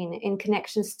Ukraine, in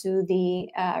connections to the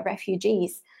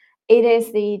refugees, it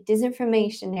is the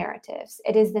disinformation narratives,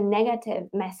 it is the negative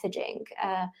messaging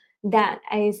that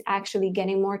is actually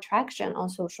getting more traction on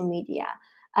social media.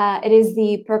 It is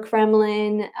the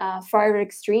pro-Kremlin far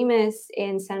extremists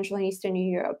in Central and Eastern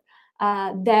Europe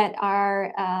that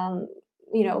are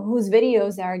whose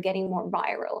videos are getting more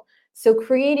viral. So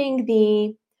creating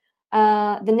the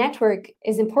network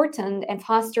is important, and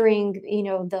fostering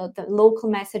the local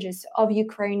messages of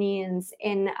Ukrainians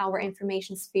in our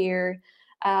information sphere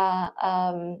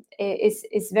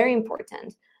is very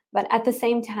important. But at the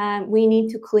same time, we need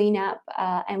to clean up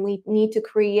and we need to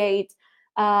create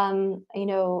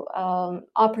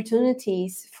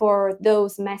opportunities for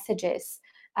those messages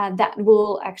that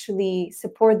will actually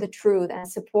support the truth and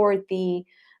support the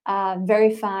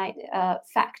verified,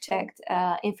 fact-checked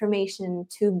information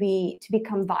to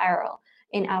become viral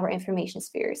in our information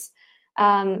spheres.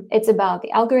 It's about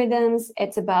the algorithms.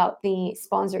 It's about the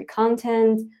sponsored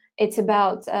content. It's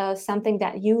about something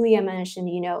that Yulia mentioned.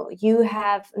 You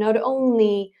have not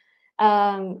only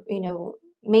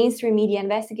mainstream media,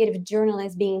 investigative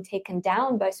journalists being taken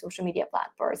down by social media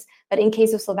platforms, but in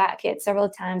case of Slovakia, it several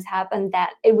times happened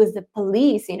that it was the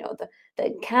police. The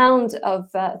account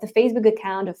of the Facebook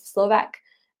account of Slovak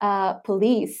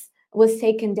police was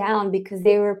taken down because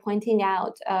they were pointing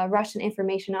out Russian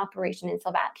information operation in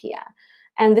Slovakia.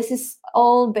 And this is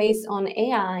all based on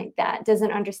AI that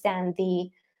doesn't understand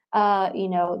the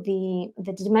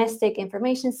domestic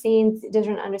information scenes,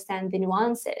 doesn't understand the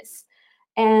nuances.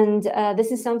 And this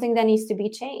is something that needs to be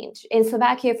changed. In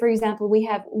Slovakia, for example, we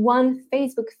have one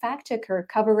Facebook fact checker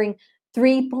covering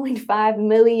 3.5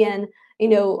 million,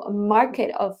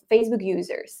 market of Facebook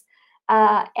users.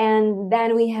 And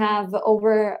then we have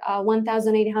over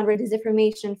 1,800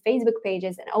 disinformation Facebook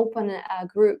pages and open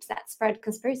groups that spread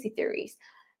conspiracy theories.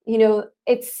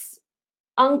 It's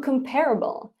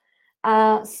uncomparable.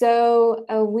 So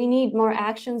we need more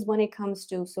actions when it comes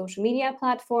to social media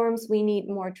platforms. We need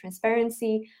more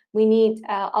transparency. We need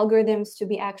algorithms to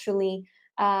be actually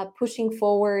pushing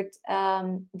forward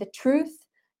the truth,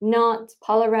 not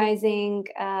polarizing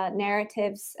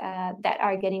narratives that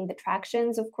are getting the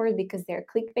tractions, of course, because they're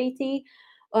clickbaity.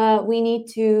 We need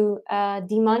to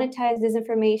demonetize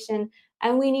disinformation,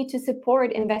 and we need to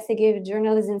support investigative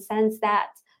journalism in the sense that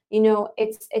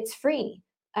it's free.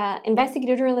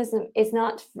 Investigative journalism is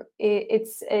not.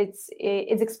 It's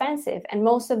expensive, and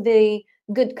most of the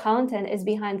good content is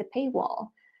behind the paywall.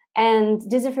 And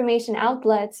disinformation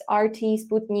outlets, RT,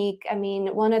 Sputnik,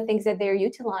 one of the things that they're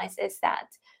utilized is that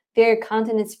their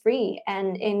content is free.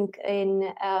 And in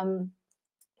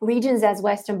regions as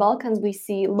Western Balkans, we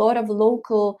see a lot of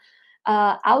local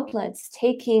outlets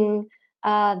taking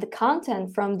the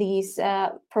content from these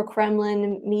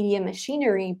pro-Kremlin media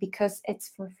machinery because it's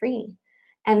for free.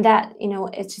 And that,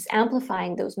 it's just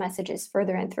amplifying those messages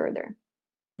further and further.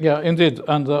 Yeah, indeed.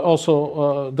 And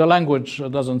also the language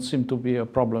doesn't seem to be a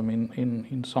problem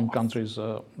in some countries.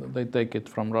 They take it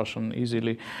from Russian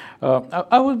easily.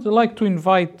 I would like to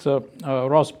invite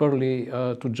Ross Burley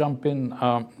to jump in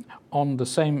on the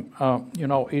same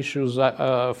issues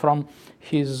from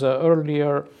his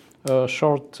earlier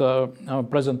short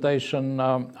presentation.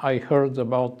 I heard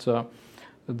about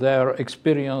their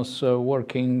experience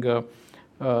working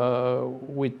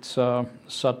with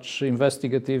such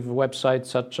investigative websites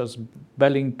such as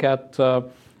Bellingcat.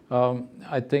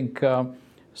 I think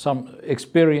some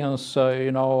experience,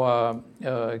 kind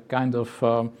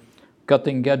of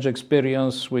cutting edge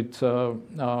experience with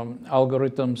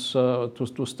algorithms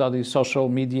to study social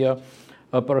media,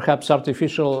 perhaps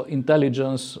artificial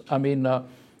intelligence. I mean,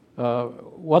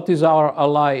 what is our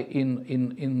ally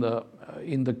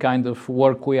in the kind of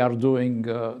work we are doing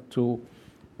to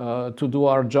do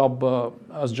our job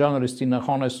as journalists in a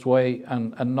honest way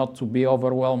and not to be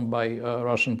overwhelmed by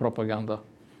Russian propaganda?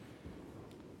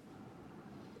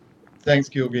 Thanks,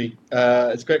 Georgi.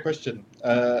 It's a great question.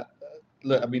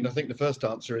 Look, I mean, I think the first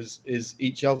answer is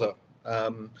each other.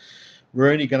 We're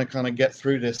only going to kind of get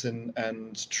through this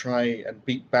and try and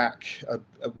beat back a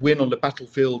win on the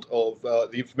battlefield of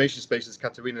the information space, as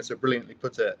Katerina so brilliantly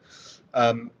put it,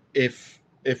 if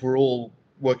we're all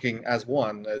working as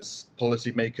one, as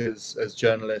policymakers, as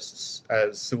journalists,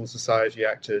 as civil society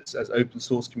actors, as open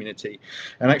source community.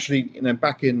 And actually,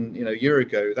 back in a year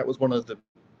ago, that was one of the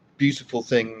beautiful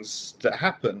things that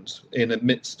happened in the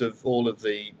midst of all of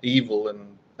the evil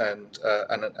and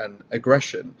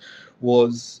aggression,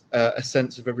 was a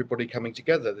sense of everybody coming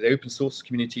together. The open source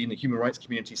community and the human rights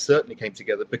community certainly came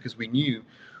together because we knew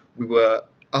we were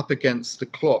up against the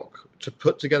clock to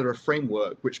put together a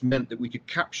framework which meant that we could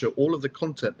capture all of the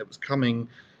content that was coming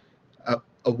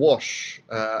awash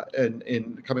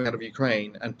coming out of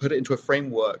Ukraine and put it into a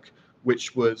framework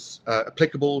which was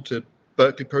applicable to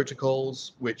Berkeley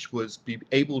protocols, which was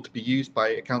able to be used by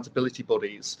accountability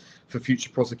bodies for future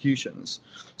prosecutions.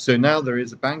 So now there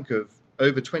is a bank of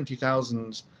over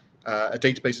 20,000, a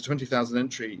database of 20,000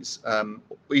 entries,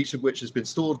 each of which has been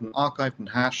stored and archived and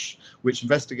hashed, which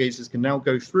investigators can now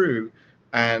go through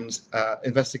and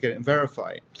investigate and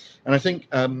verify. And I think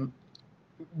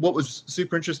what was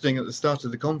super interesting at the start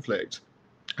of the conflict,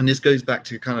 and this goes back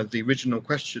to kind of the original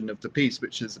question of the piece,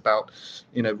 which is about,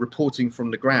 reporting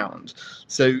from the ground.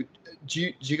 So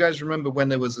do you guys remember when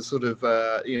there was a sort of,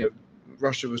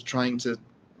 Russia was trying to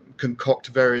concoct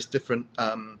various different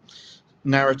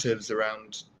narratives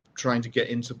around trying to get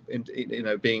into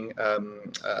being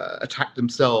attacked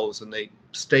themselves, and they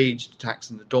staged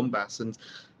attacks in the Donbass, and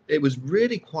it was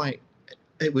really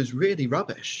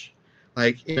rubbish.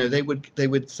 Like, they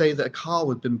would say that a car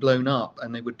had been blown up,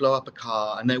 and they would blow up a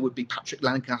car, and there would be Patrick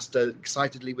Lancaster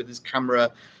excitedly with his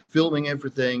camera filming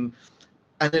everything.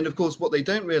 And then, of course, what they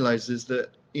don't realize is that,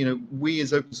 we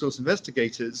as open source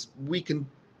investigators, we can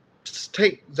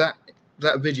take that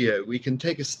video, we can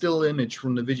take a still image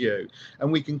from the video,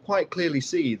 and we can quite clearly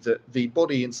see that the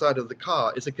body inside of the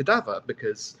car is a cadaver,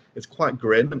 because it's quite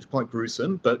grim and it's quite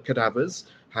gruesome, but cadavers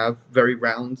have very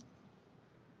round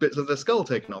bits of the skull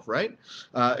taken off, right?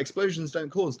 Explosions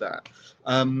don't cause that.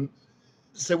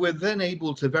 So we're then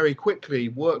able to very quickly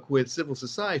work with civil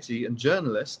society and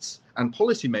journalists and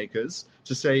policymakers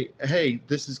to say, hey,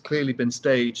 this has clearly been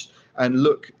staged, and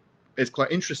look, it's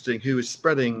quite interesting who is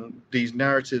spreading these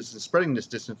narratives and spreading this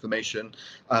disinformation.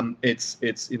 It's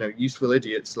useful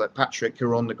idiots like Patrick who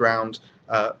are on the ground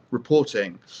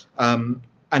reporting, and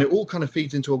it all kind of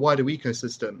feeds into a wider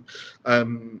ecosystem.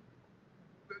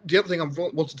 The other thing I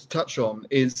wanted to touch on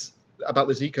is about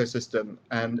this ecosystem,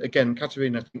 and again,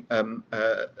 Katerina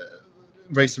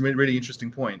raised some really interesting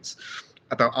points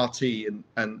about RT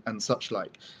and such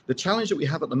like. The challenge that we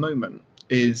have at the moment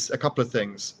is a couple of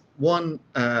things. One,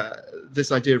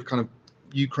 this idea of kind of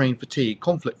Ukraine fatigue,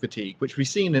 conflict fatigue, which we've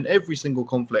seen in every single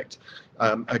conflict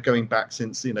going back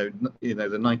since the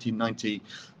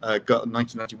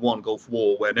 1991 Gulf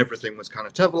War, when everything was kind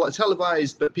of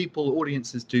televised, but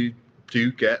audiences do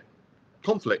get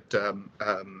conflict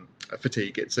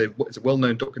fatigue. It's a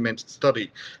well-known documented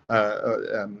study,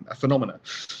 a phenomena.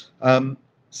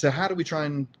 So how do we try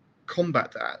and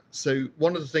combat that? So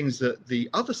one of the things that the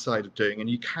other side are doing, and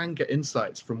you can get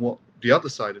insights from what the other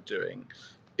side are doing,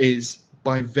 is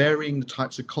by varying the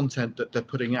types of content that they're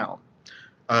putting out.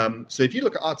 So if you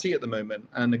look at RT at the moment,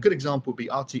 and a good example would be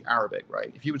RT Arabic,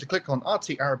 right? If you were to click on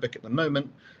RT Arabic at the moment,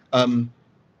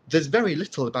 there's very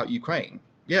little about Ukraine.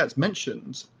 Yeah, it's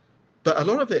mentioned, but a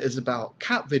lot of it is about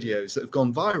cat videos that have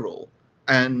gone viral,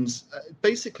 and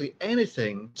basically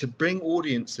anything to bring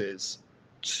audiences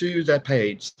to their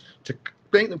page, to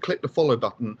make them click the follow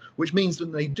button, which means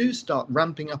when they do start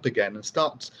ramping up again and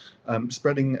start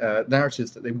spreading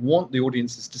narratives that they want the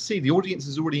audiences to see, the audience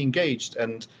is already engaged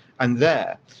and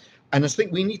there. And I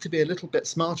think we need to be a little bit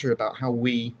smarter about how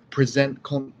we present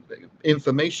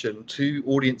information to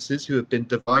audiences who have been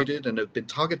divided and have been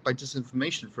targeted by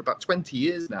disinformation for about 20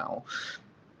 years now.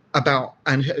 about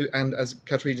and as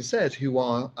Katerina said, who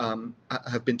are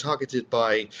have been targeted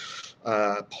by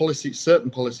certain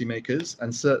policymakers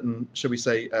and certain, shall we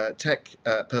say, tech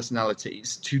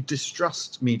personalities to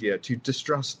distrust media, to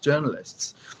distrust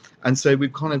journalists. And so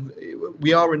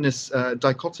we are in this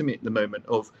dichotomy at the moment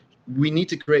of we need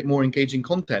to create more engaging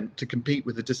content to compete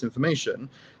with the disinformation,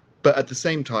 but at the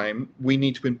same time we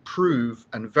need to improve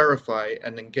and verify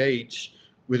and engage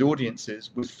with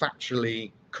audiences with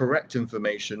factually correct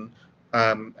information,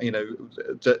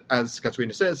 that, as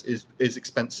Katerina says, is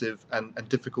expensive and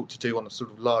difficult to do on a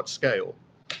sort of large scale.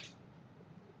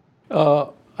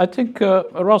 I think,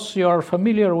 Ross, you are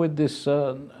familiar with this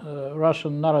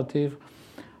Russian narrative.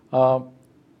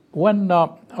 When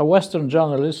a Western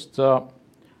journalist,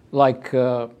 like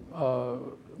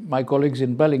my colleagues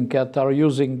in Bellingcat, are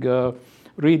using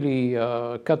really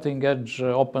cutting-edge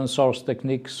open source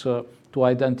techniques to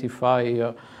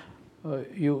identify.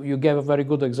 You gave a very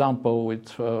good example with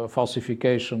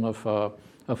falsification of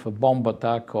a bomb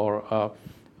attack, or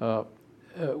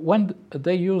when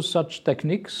they use such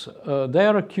techniques, they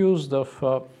are accused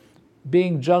of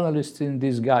being journalists in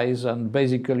disguise and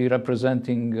basically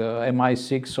representing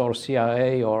MI6 or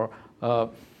CIA, or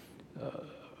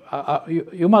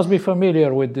you must be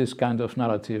familiar with this kind of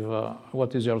narrative.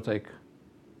 What is your take?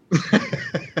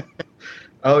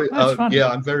 Yeah,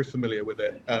 I'm very familiar with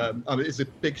it. It's a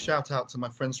big shout out to my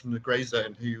friends from the Grey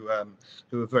Zone who are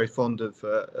very fond of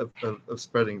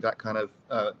spreading that kind of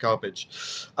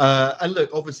garbage. And look,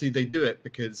 obviously they do it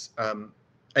because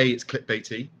A, it's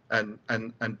clickbaity,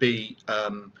 and B,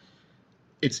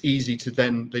 it's easy to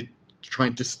then they try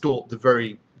and distort the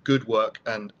very good work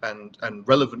and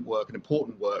relevant work and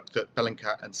important work that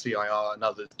Bellingcat and CIR and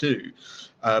others do.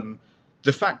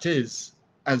 The fact is,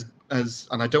 and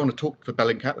I don't want to talk for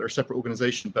Bellingcat, they're a separate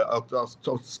organization, but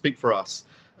I'll speak for us.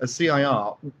 As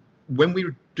CIR, when we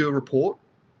do a report,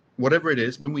 whatever it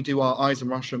is, when we do our Eyes on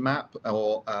Russia map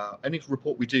or any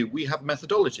report we do, we have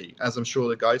methodology, as I'm sure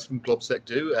the guys from GlobSec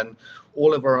do, and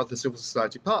all of our other civil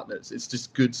society partners. It's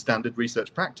just good standard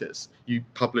research practice. You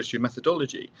publish your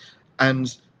methodology.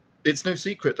 And it's no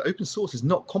secret that open source is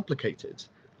not complicated.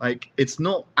 Like, it's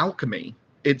not alchemy.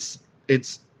 It's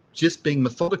just being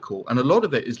methodical, and a lot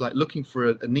of it is like looking for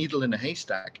a needle in a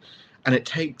haystack, and it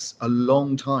takes a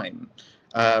long time.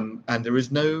 And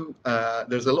there's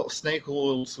a lot of snake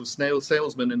oil, sort of snail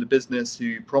salesmen in the business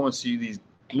who promise you these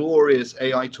glorious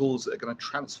AI tools that are going to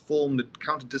transform the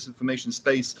counter disinformation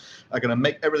space, are going to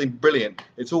make everything brilliant.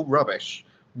 It's all rubbish.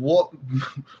 What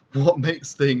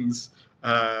makes things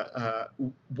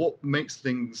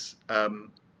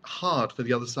hard for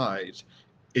the other side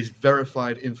is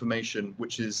verified information,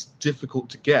 which is difficult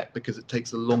to get because it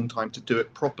takes a long time to do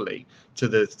it properly to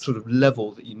the sort of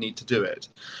level that you need to do it.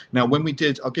 Now, when we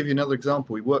did, I'll give you another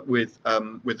example. We worked with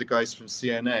the guys from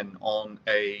CNN on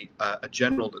a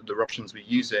general that the Russians were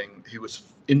using, who was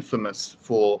infamous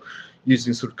for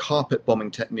using sort of carpet bombing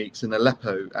techniques in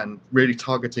Aleppo and really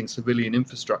targeting civilian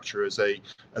infrastructure as a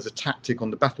tactic on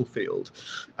the battlefield.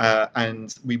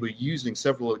 And we were using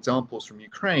several examples from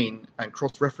Ukraine and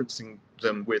cross-referencing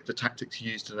them with the tactics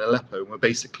used in Aleppo. And we're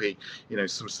basically,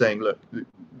 sort of saying, look,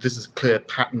 this is a clear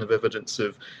pattern of evidence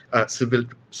of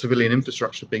civilian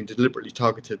infrastructure being deliberately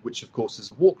targeted, which of course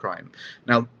is a war crime.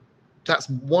 Now, that's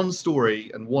one story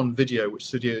and one video which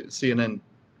CNN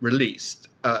released.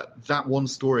 That one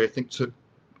story, I think, took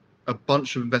a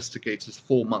bunch of investigators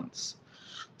 4 months.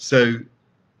 So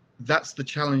that's the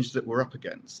challenge that we're up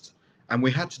against. And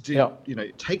we had to do,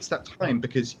 it takes that time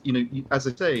because, as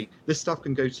I say, this stuff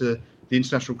can go to the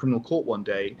International Criminal Court one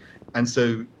day. And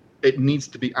so it needs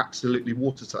to be absolutely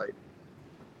watertight.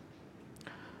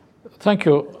 Thank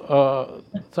you.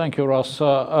 Thank you, Ross.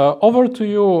 Over to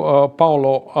you,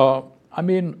 Paolo.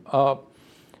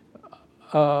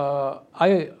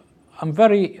 I'm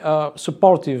very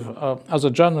supportive as a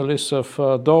journalist of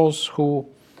those who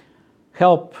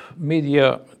help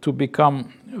media to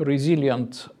become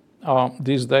resilient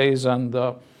these days and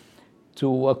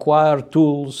to acquire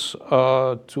tools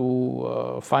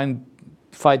to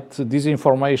fight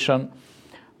disinformation.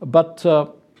 But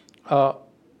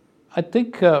I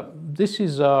think this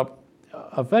is a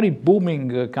very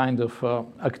booming kind of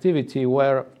activity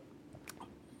where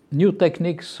new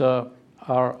techniques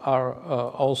are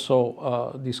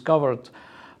also discovered,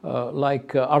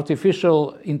 like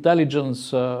artificial intelligence,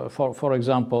 for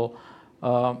example.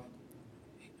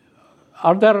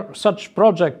 Are there such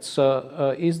projects?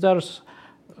 Is there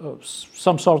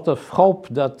some sort of hope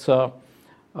that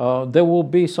there will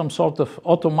be some sort of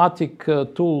automatic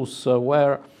tools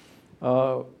where,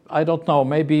 I don't know,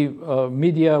 maybe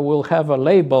media will have a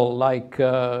label like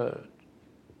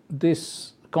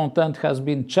this content has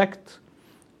been checked,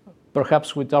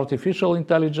 perhaps with artificial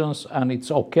intelligence, and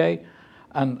it's okay,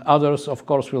 and others, of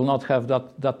course, will not have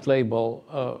that label.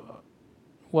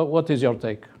 What is your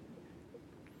take?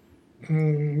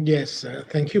 Yes,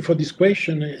 thank you for this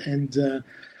question. And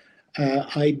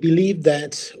I believe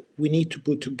that we need to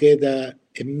put together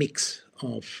a mix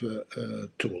of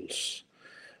tools.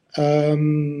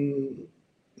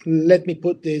 Let me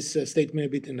put this statement a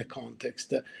bit in the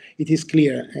context. It is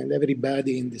clear, and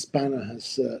everybody in this panel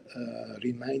has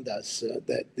reminded us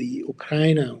that the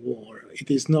Ukraine war, it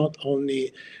is not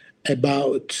only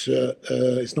about,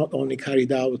 it's not only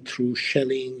carried out through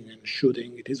shelling and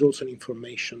shooting, it is also an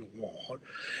information war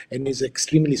and is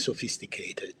extremely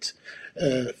sophisticated.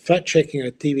 Fact-checking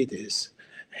activities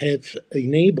have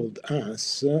enabled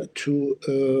us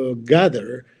to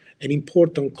gather an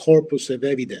important corpus of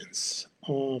evidence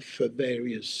of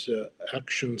various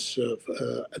actions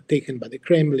taken by the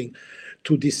Kremlin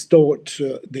to distort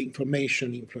the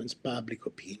information, influence public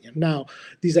opinion. Now,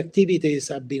 these activities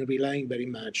have been relying very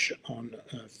much on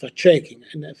fact-checking,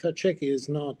 and fact-checking is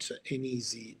not an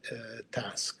easy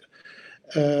task.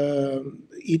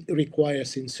 It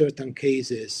requires, in certain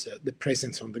cases, the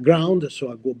presence on the ground. So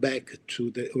I'll go back to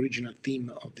the original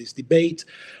theme of this debate.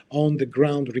 On the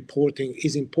ground reporting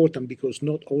is important because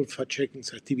not all fact-checking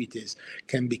activities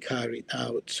can be carried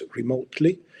out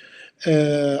remotely.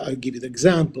 I'll give you the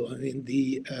example. In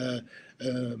the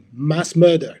mass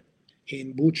murder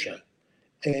in Bucha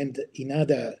and in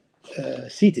other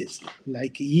cities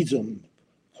like Izum,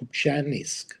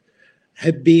 Kupchansk,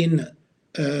 have been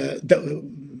the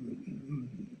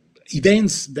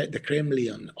events that the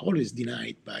Kremlin always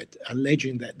denied, but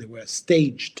alleging that they were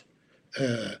staged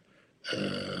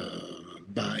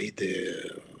by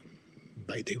the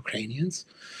Ukrainians,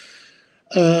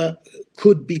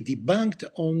 could be debunked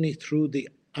only through the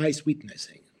eyes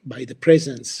witnessing, by the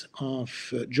presence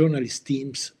of journalist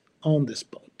teams on the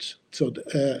spot. So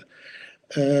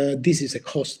this is a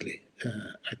costly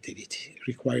activity,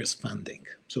 requires funding.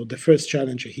 So the first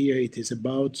challenge here, it is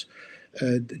about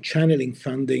channeling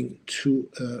funding to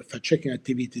fact-checking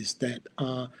activities that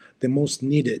are the most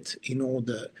needed in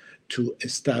order to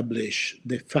establish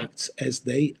the facts as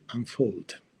they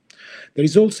unfold. There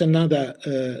is also another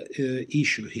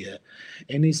issue here,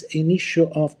 and it's an issue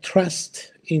of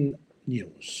trust in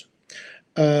news.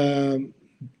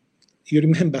 You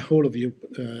remember, all of you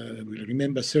will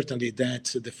remember certainly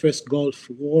that the first Gulf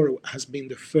War has been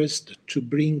the first to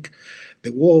bring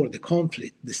the war, the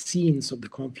conflict, the scenes of the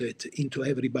conflict into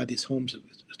everybody's homes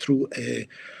through a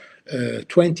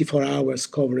 24 hours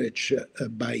coverage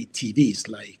by TVs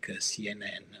like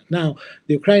CNN. Now,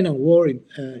 the Ukrainian war,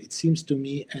 it seems to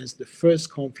me, as the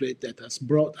first conflict that has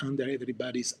brought under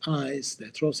everybody's eyes the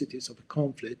atrocities of a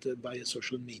conflict via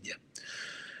social media.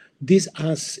 This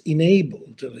has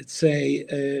enabled, let's say,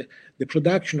 the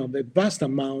production of a vast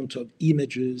amount of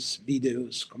images,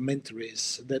 videos,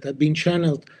 commentaries that have been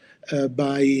channeled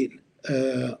by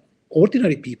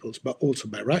ordinary peoples, but also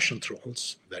by Russian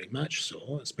trolls, very much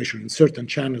so, especially in certain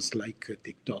channels like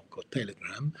TikTok or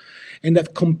Telegram, and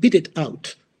have competed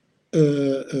out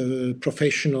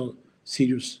professional,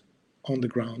 serious,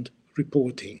 on-the-ground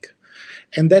reporting.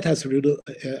 And that has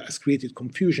created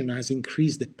confusion, has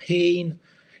increased the pain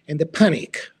and the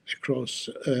panic across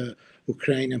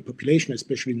Ukrainian population,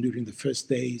 especially during the first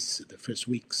days, the first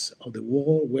weeks of the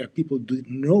war, where people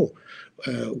didn't know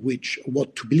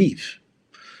what to believe.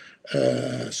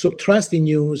 So trust in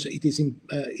news, it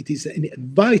is a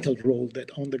vital role that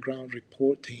on-the-ground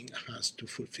reporting has to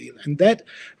fulfill. And that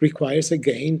requires,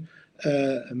 again,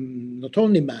 not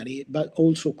only money, but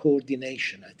also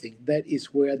coordination. I think that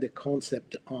is where the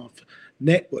concept of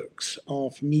networks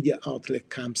of media outlet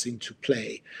comes into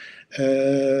play.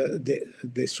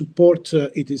 The support,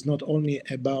 it is not only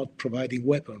about providing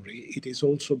weaponry, it is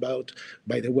also about,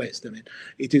 by the West,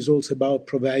 it is also about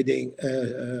providing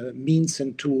means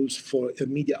and tools for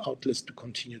media outlets to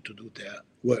continue to do their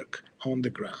work on the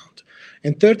ground.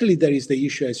 And thirdly, there is the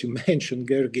issue, as you mentioned,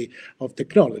 Georgi, of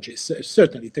technologies.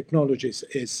 Certainly, technologies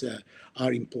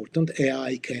are important.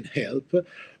 AI can help.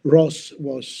 Ross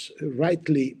was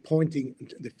rightly pointing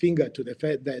the finger to the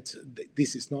fact that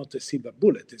this is not a silver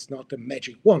bullet. It's not a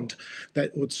magic wand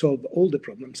that would solve all the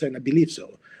problems, and I believe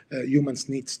so. Humans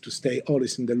need to stay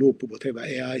always in the loop, whatever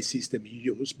AI system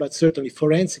you use, but certainly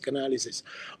forensic analysis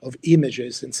of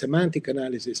images and semantic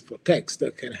analysis for text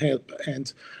that can help,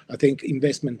 and I think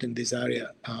investment in this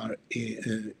area are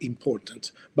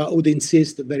important. But I would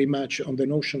insist very much on the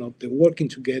notion of the working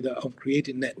together, of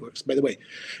creating networks. By the way,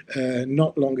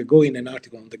 not long ago in an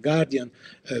article on The Guardian,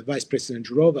 Vice President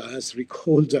Jourova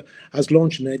has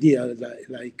launched an idea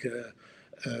like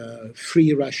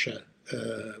Free Russia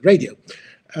radio.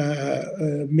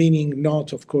 Meaning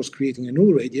not, of course, creating a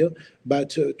new radio,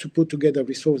 but to put together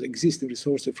existing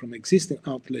resources from existing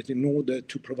outlets in order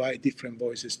to provide different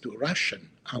voices to Russian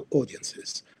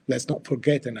audiences. Let's not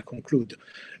forget, and I conclude,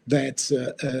 that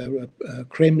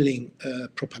Kremlin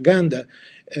propaganda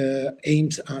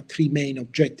aims at three main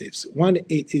objectives. One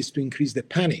is to increase the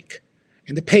panic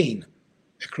and the pain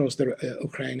across the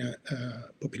Ukrainian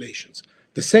populations.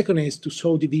 The second is to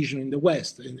sow division in the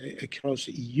West, across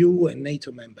EU and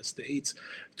NATO member states,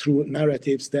 through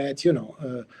narratives that,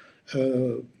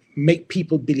 make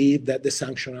people believe that the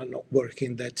sanctions are not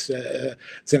working, that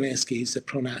Zelensky is a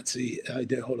pro-Nazi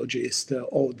ideologist,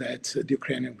 or that the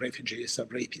Ukrainian refugees are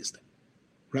rapists,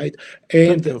 right?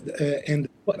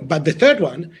 But the third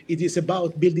one, it is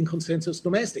about building consensus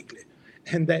domestically,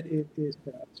 and that it is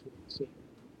perhaps what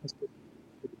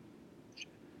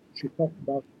she talked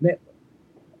about network.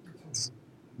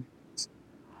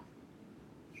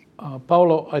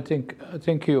 Paolo, I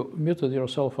think you muted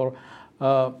yourself,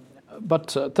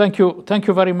 but thank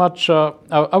you very much.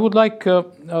 I would like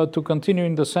to continue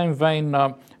in the same vein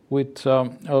with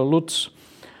Lutz.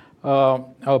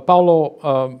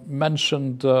 Paolo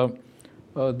mentioned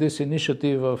this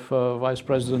initiative of Vice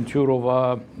President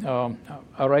Jourova,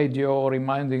 a radio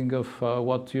reminding of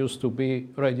what used to be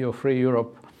Radio Free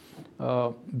Europe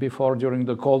before, during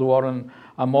the Cold War, and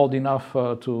I'm old enough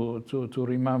to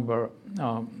remember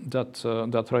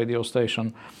that radio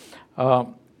station.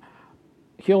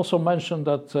 He also mentioned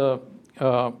that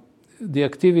the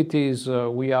activities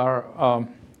we are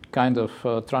kind of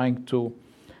trying to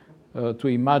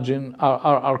imagine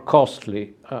are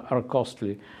costly.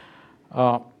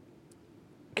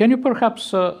 Can you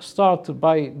perhaps start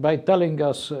by telling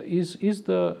us, is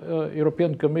the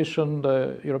European Commission,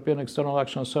 the European External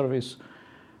Action Service,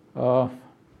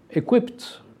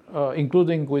 equipped,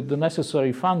 including with the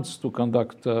necessary funds to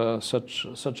conduct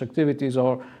such activities,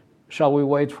 or shall we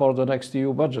wait for the next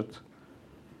EU budget?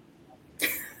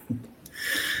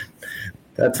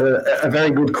 That's a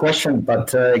very good question,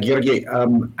 but Georgi,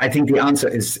 I think the answer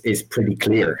is pretty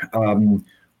clear.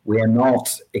 We are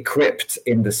not equipped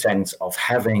in the sense of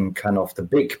having kind of the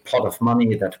big pot of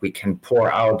money that we can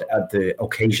pour out at the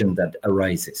occasion that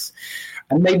arises.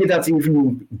 And maybe that's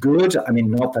even good. I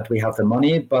mean, not that we have the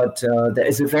money, but there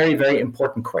is a very, very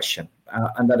important question.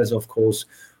 And that is, of course,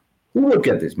 who will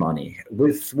get this money?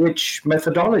 With which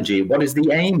methodology? What is the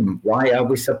aim? Why are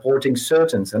we supporting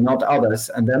certain and not others?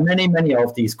 And there are many, many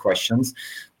of these questions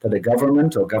that a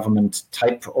government or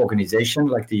government-type organization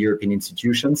like the European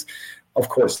institutions, of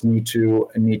course, need to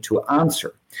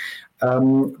answer.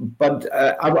 But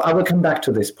I will come back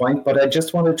to this point, but I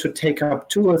just wanted to take up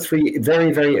two or three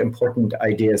very, very important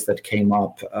ideas that came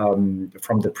up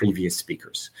from the previous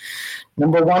speakers.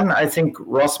 Number one, I think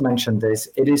Ross mentioned this,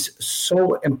 it is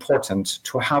so important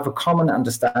to have a common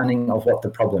understanding of what the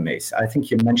problem is. I think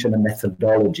you mentioned a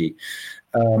methodology.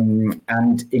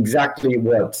 And exactly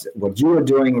what you are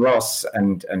doing, Ross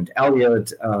and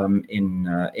Elliot,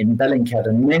 in Bellingcat,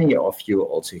 and many of you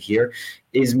also here,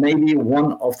 is maybe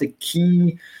one of the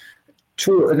key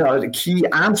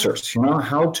answers,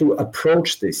 how to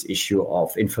approach this issue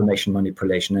of information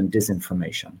manipulation and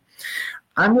disinformation.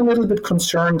 I'm a little bit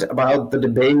concerned about the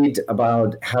debate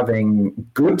about having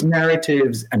good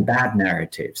narratives and bad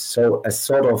narratives. So a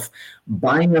sort of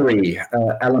binary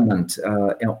element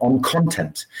on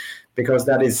content, because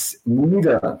that is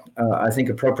neither, I think,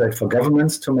 appropriate for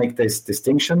governments to make this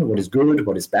distinction, what is good,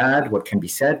 what is bad, what can be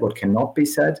said, what cannot be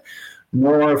said,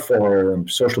 nor for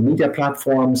social media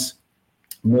platforms,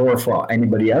 nor for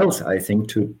anybody else, I think,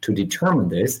 to determine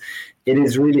this. It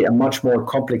is really a much more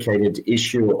complicated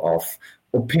issue of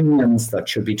opinions that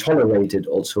should be tolerated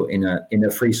also in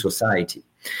a free society.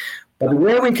 But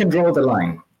where we can draw the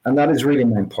line, and that is really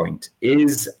my point,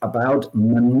 is about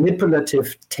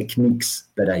manipulative techniques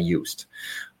that are used.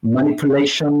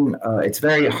 Manipulation, it's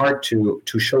very hard to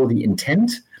show the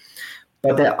intent,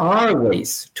 but there are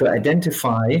ways to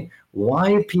identify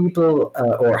why people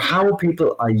or how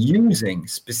people are using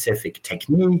specific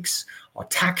techniques or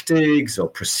tactics or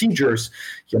procedures,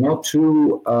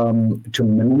 to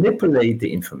manipulate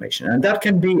the information. And that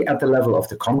can be at the level of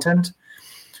the content,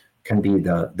 can be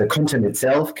the content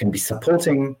itself, can be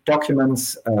supporting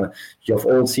documents. You've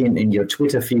all seen in your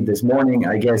Twitter feed this morning,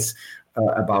 I guess,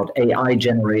 about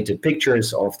AI-generated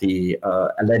pictures of the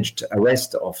alleged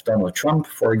arrest of Donald Trump,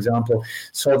 for example.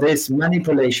 So this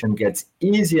manipulation gets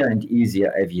easier and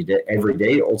easier every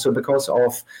day, also because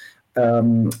of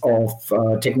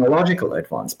technological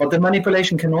advance. But the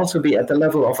manipulation can also be at the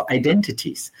level of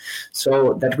identities,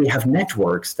 so that we have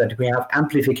networks, that we have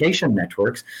amplification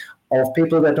networks of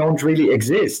people that don't really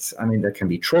exist. I mean, there can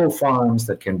be troll farms,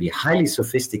 that can be highly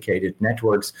sophisticated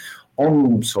networks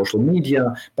on social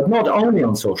media, but not only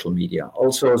on social media,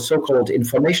 also so-called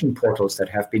information portals that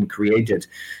have been created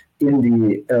in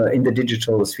the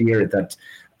digital sphere that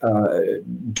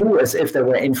do as if they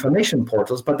were information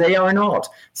portals, but they are not.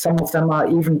 Some of them are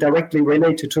even directly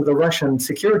related to the Russian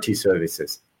security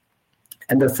services.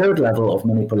 And the third level of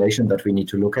manipulation that we need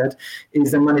to look at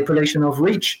is the manipulation of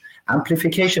reach,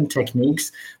 amplification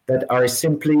techniques that are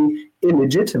simply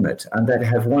illegitimate and that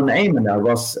have one aim, and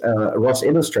Ross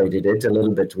illustrated it a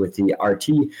little bit with the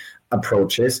RT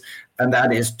approaches, and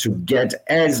that is to get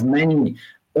as many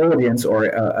audience or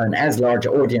an as large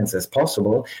audience as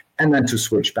possible, and then to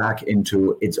switch back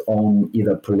into its own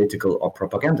either political or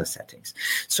propaganda settings.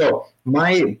 So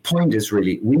my point is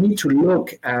really, we need to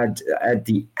look at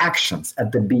the actions,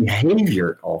 at the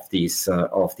behavior of these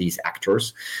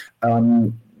actors.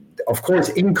 Of course,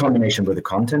 in combination with the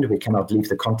content, we cannot leave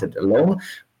the content alone,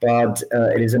 but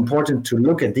it is important to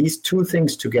look at these two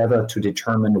things together to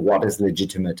determine what is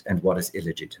legitimate and what is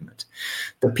illegitimate.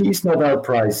 The Peace Nobel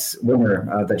Prize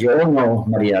winner that you all know,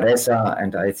 Maria Ressa,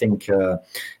 and I think a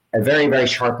very, very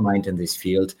sharp mind in this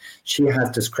field, she has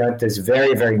described this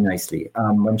very, very nicely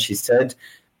when she said,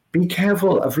 be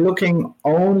careful of looking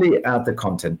only at the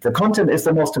content. The content is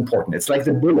the most important. It's like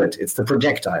the bullet, it's the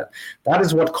projectile. That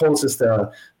is what causes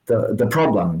the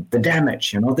problem, the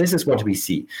damage, this is what we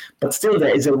see. But still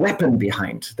there is a weapon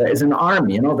behind. There is an arm,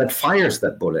 that fires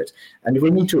that bullet. And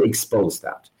we need to expose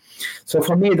that. So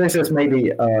for me, this is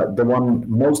maybe the one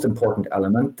most important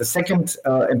element. The second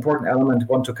important element, I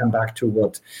want to come back to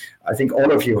what I think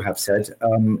all of you have said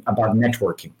about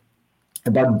networking,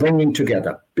 about bringing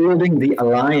together, building the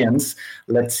alliance,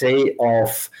 let's say,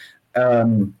 of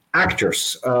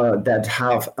actors that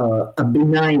have a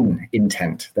benign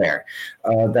intent there,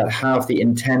 that have the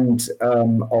intent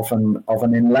of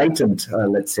an enlightened,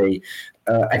 let's say,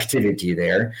 activity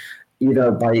there,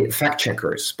 either by fact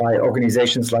checkers, by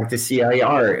organizations like the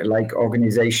CIR, like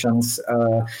organizations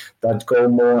that go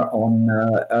more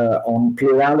on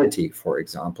plurality, for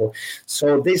example.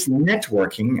 So this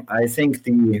networking, I think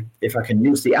if I can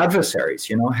use the adversaries,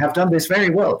 have done this very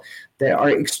well. There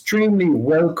are extremely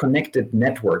well-connected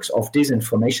networks of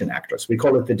disinformation actors. We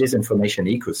call it the disinformation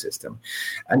ecosystem,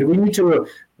 and we need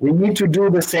to do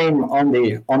the same on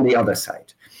the other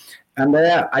side. And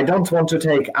there, I don't want to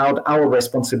take out our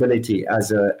responsibility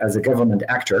as a government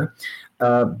actor,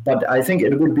 but I think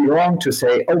it would be wrong to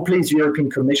say, oh, please, European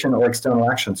Commission or External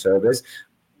Action Service,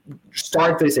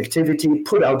 start this activity,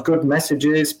 put out good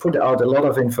messages, put out a lot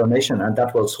of information, and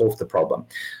that will solve the problem.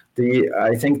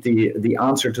 I think the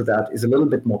answer to that is a little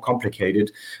bit more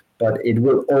complicated, but it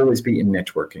will always be in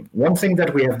networking. One thing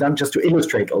that we have done, just to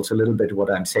illustrate also a little bit what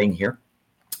I'm saying here,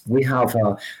 we have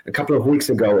a couple of weeks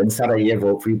ago in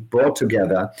Sarajevo, we brought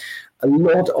together a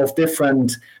lot of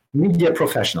different media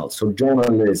professionals, so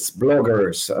journalists,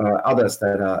 bloggers, others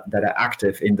that are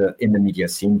active in the media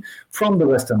scene from the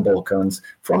Western Balkans,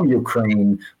 from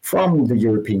Ukraine, from the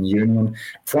European Union,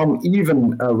 from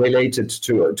even related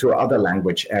to other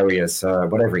language areas,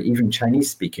 whatever, even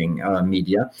Chinese-speaking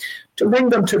media, to bring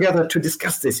them together to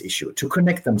discuss this issue, to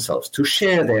connect themselves, to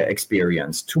share their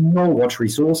experience, to know what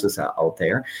resources are out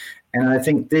there. And I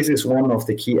think this is one of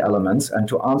the key elements. And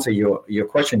to answer your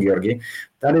question, Georgi,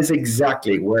 that is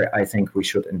exactly where I think we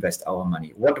should invest our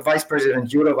money. What Vice President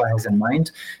Jourova has in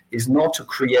mind is not to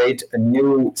create a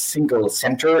new single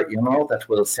center, that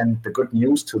will send the good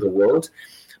news to the world,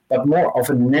 but more of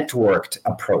a networked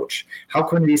approach. How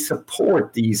can we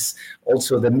support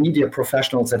also the media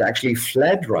professionals that actually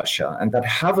fled Russia and that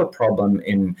have a problem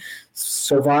in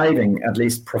surviving, at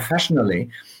least professionally?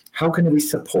 How can we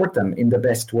support them in the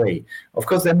best way? Of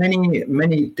course, there are many,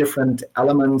 many different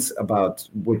elements about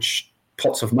which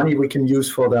pots of money we can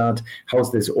use for that.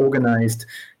 How's this organized?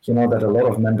 That a lot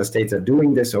of member states are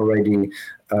doing this already.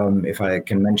 If I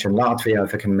can mention Latvia,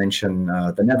 if I can mention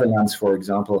the Netherlands, for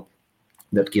example,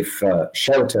 that give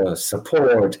shelter,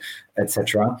 support,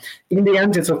 etc. In the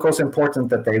end, it's of course important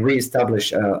that they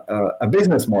reestablish a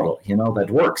business model, that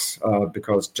works,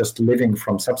 because just living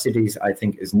from subsidies, I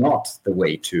think, is not the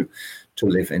way to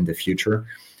live in the future.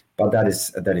 But that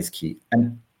is key.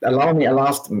 And allow me a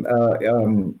last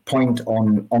point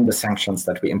on the sanctions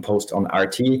that we imposed on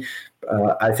RT.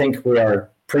 I think we are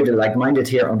pretty like-minded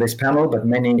here on this panel, but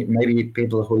maybe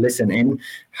people who listen in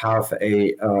have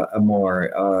a more,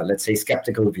 let's say,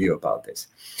 skeptical view about this.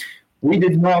 We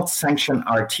did not sanction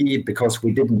RT because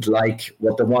we didn't like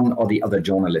what the one or the other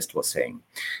journalist was saying.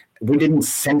 We didn't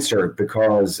censor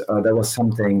because there was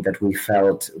something that we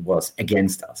felt was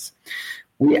against us.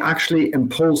 we actually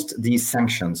imposed these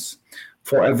sanctions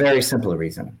for a very simple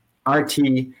reason. RT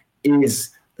is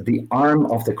the arm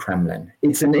of the Kremlin.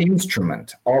 It's an instrument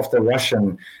of the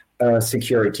Russian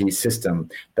security system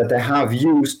that they have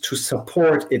used to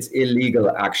support its illegal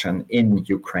action in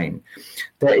Ukraine.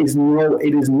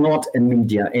 It is not a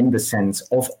media in the sense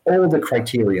of all the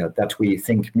criteria that we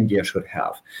think media should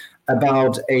have,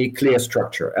 about a clear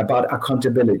structure, about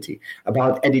accountability,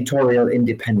 about editorial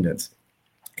independence.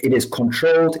 It is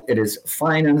controlled, it is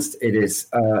financed, it is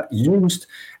used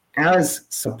as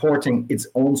supporting its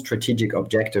own strategic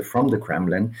objective from the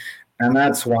Kremlin. And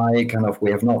that's why we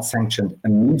have not sanctioned a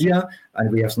media,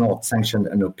 and we have not sanctioned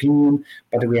an opinion,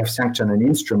 but we have sanctioned an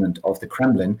instrument of the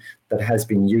Kremlin that has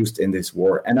been used in this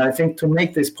war. And I think to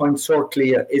make this point so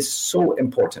clear is so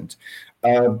important,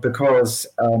 because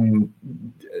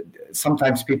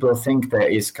sometimes people think there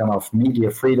is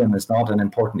media freedom is not an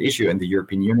important issue in the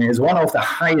European Union. It's one of the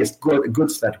highest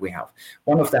goods that we have,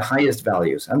 one of the highest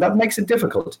values, and that makes it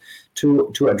difficult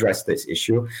to address this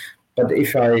issue.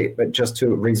 But just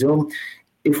to resume,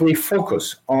 if we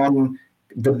focus on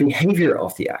the behavior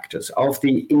of the actors, of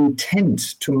the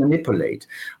intent to manipulate,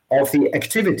 of the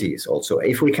activities also,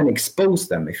 if we can expose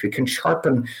them, if we can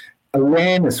sharpen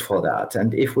awareness for that,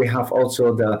 and if we have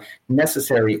also the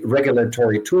necessary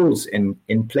regulatory tools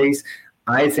in place,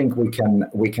 I think we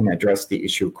can address the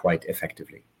issue quite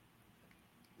effectively.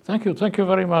 Thank you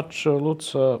very much,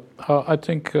 Lutz. I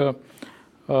think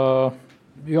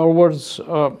your words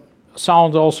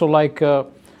sound also like a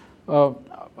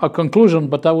conclusion,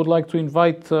 but I would like to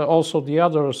invite also the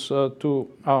others to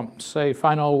say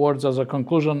final words as a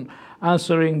conclusion,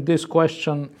 answering this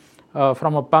question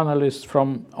from a panelist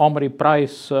from Omri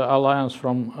Price Alliance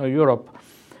from Europe.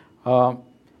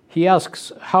 He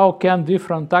asks, how can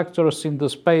different actors in the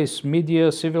space,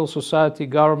 media, civil society,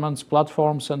 governments,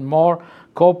 platforms, and more,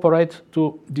 cooperate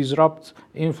to disrupt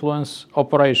influence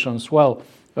operations? Well,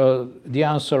 the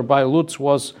answer by Lutz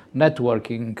was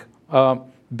networking,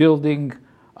 building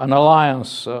an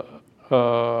alliance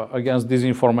against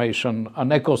disinformation, an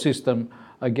ecosystem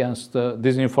against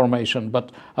disinformation.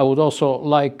 But I would also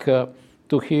like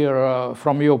to hear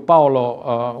from you,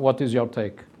 Paolo. What is your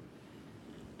take?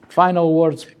 Final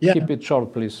words, keep it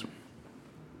short, please.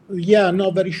 Yeah,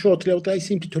 no, very shortly. I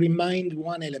simply to remind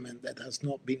one element that has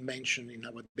not been mentioned in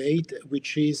our debate,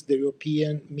 which is the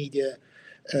European Media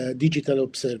Digital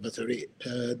Observatory,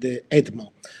 the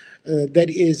EDMO. That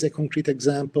is a concrete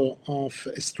example of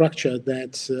a structure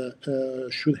that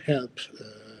should help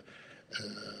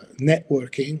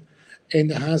networking,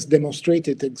 and has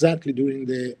demonstrated exactly during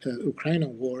the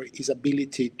Ukrainian war its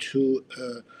ability to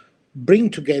bring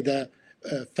together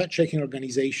fact-checking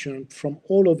organizations from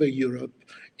all over Europe,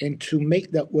 and to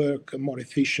make that work more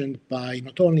efficient by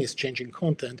not only exchanging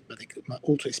content, but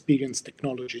also experience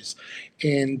technologies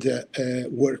and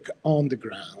work on the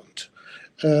ground.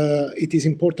 It is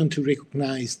important to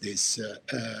recognize this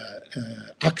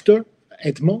actor,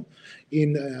 EDMO,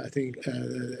 I think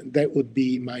that would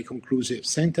be my conclusive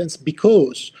sentence,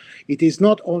 because it is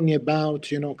not only about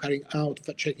carrying out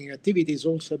fact-checking activities, it's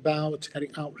also about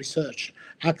carrying out research,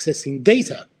 accessing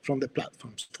data from the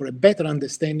platforms for a better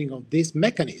understanding of these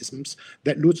mechanisms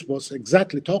that Lutz was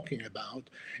exactly talking about,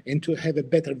 and to have a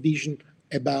better vision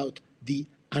about the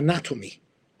anatomy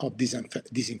of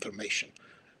disinformation.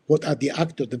 What are the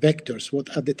actors, the vectors,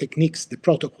 what are the techniques, the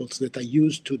protocols that are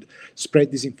used to spread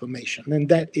disinformation? And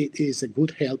that it is a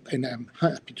good help, and I'm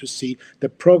happy to see the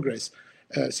progress.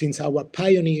 Since our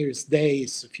pioneers'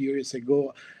 days a few years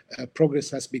ago, progress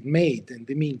has been made in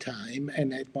the meantime,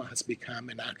 and EDMO has become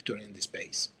an actor in this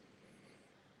space.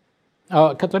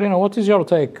 Katarina, what is your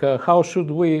take? How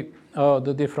should we,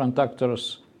 the different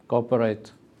actors,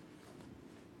 cooperate?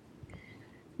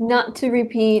 Not to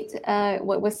repeat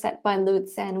what was said by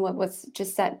Lutz and what was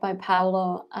just said by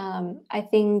Paolo, I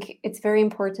think it's very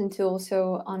important to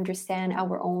also understand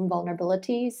our own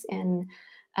vulnerabilities and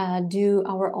do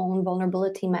our own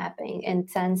vulnerability mapping, in the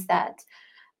sense that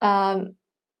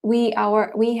we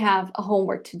have a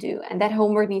homework to do, and that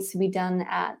homework needs to be done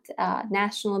at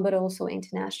national but also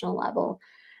international level.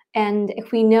 And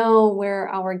if we know where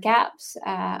our gaps,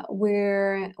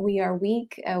 where we are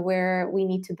weak, where we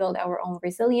need to build our own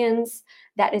resilience,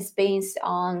 that is based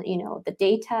on the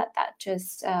data that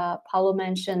just Paolo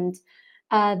mentioned,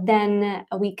 then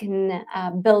we can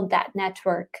build that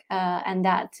network and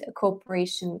that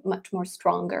cooperation much more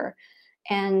stronger.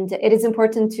 And it is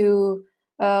important to,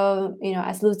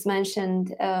 as Lutz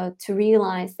mentioned, to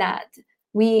realize that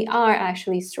we are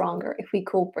actually stronger if we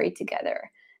cooperate together.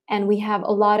 And we have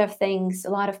a lot of things, a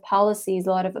lot of policies, a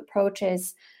lot of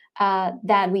approaches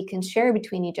that we can share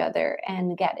between each other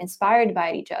and get inspired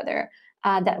by each other,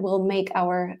 that will make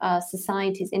our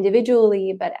societies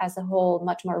individually, but as a whole,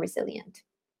 much more resilient.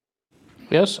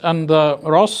 Yes, and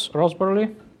Ross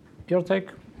Burley, your take?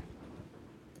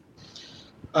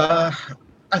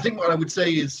 I think what I would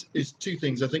say is two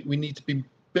things. I think we need to be a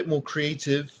bit more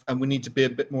creative, and we need to be a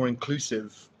bit more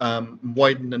inclusive,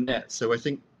 widen the net. So I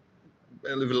think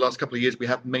over the last couple of years we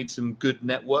have made some good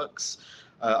networks.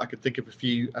 I could think of a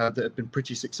few that have been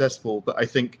pretty successful, but I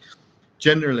think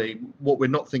generally what we're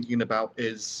not thinking about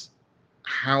is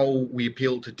how we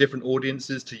appeal to different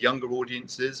audiences, to younger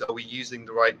audiences. Are we using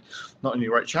the right, not only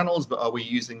the right channels, but are we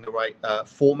using the right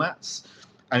formats,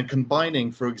 and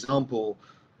combining, for example,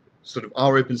 sort of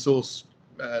our open source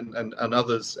and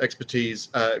others' expertise,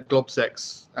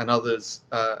 GlobSec's and others'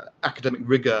 academic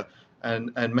rigor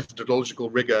and methodological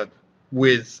rigor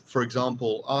with, for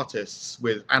example, artists,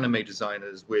 with anime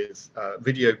designers, with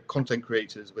video content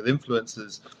creators, with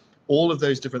influencers. All of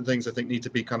those different things, I think, need to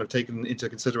be kind of taken into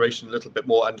consideration a little bit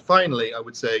more. And finally, I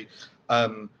would say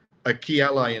a key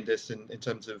ally in this, in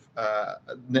terms of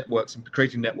networks and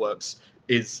creating networks,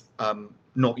 is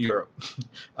not Europe,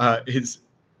 is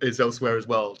elsewhere as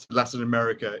well. Latin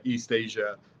America, East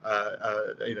Asia,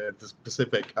 the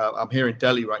Pacific. I'm here in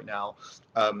Delhi right now.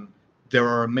 There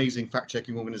are amazing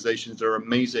fact-checking organizations. There are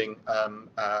amazing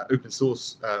open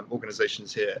source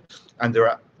organizations here, and there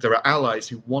are allies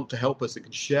who want to help us and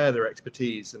can share their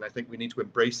expertise. And I think we need to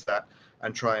embrace that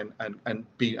and try and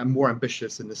be more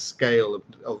ambitious in the scale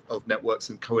of networks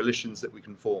and coalitions that we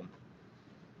can form.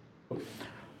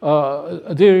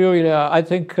 Dear Julia, I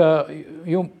think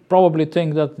you probably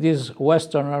think that these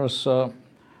Westerners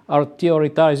are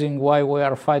theorizing why we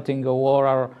are fighting a war.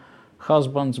 Our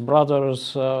husbands,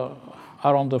 brothers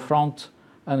are on the front,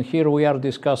 and here we are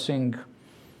discussing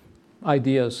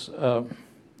ideas.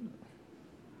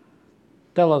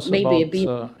 Tell us maybe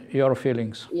about your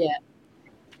feelings.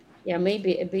 Yeah,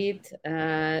 maybe a bit,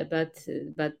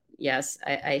 but yes,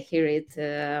 I hear it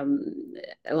a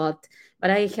lot.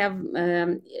 But I have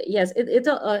yes,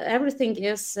 everything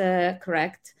is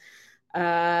correct.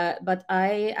 But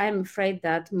I'm afraid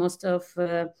that most of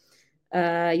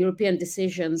European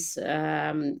decisions,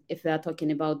 if we are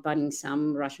talking about banning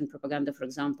some Russian propaganda, for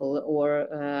example, or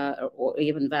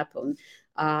even weapon,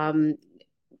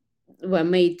 were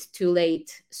made too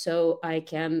late. So I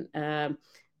can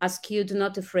ask you to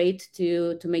not afraid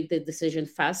to make the decision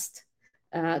fast,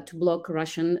 to block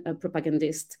Russian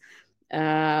propagandists.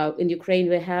 In Ukraine,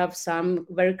 we have some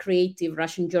very creative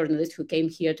Russian journalists who came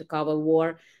here to cover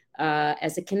war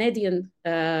as a Canadian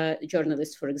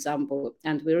journalist, for example.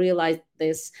 And we realized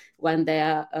this when they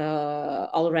are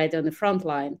already on the front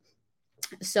line.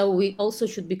 So we also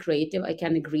should be creative, I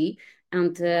can agree.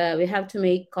 And we have to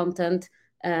make content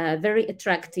very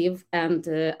attractive and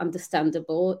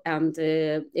understandable. And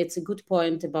it's a good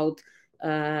point about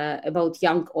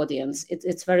young audience.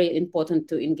 It's very important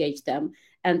to engage them.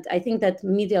 And I think that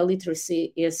media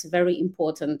literacy is very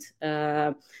important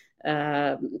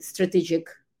strategic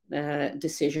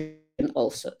decision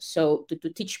also. So to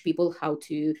teach people how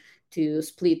to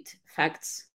split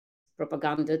facts,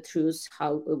 propaganda, truth,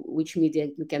 which media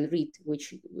you can read,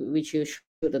 which you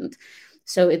shouldn't.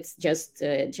 So it's just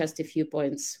a few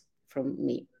points from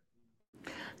me.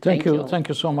 Thank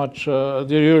you so much, dear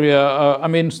Julia. I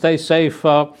mean, stay safe.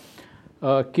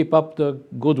 Keep up the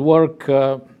good work.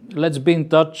 Let's be in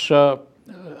touch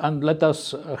and let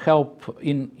us help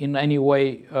in any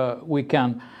way we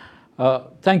can.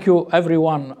 Thank you,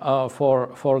 everyone,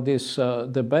 for this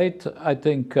debate. I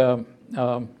think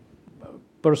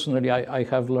personally I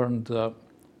have learned a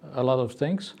lot of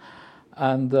things,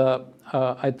 and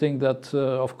I think that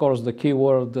of course the key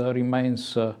word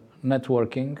remains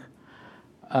networking,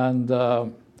 and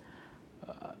the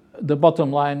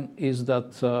bottom line is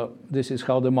that this is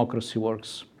how democracy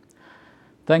works.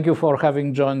 Thank you for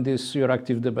having joined this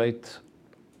Euractiv debate.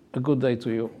 A good day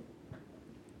to you.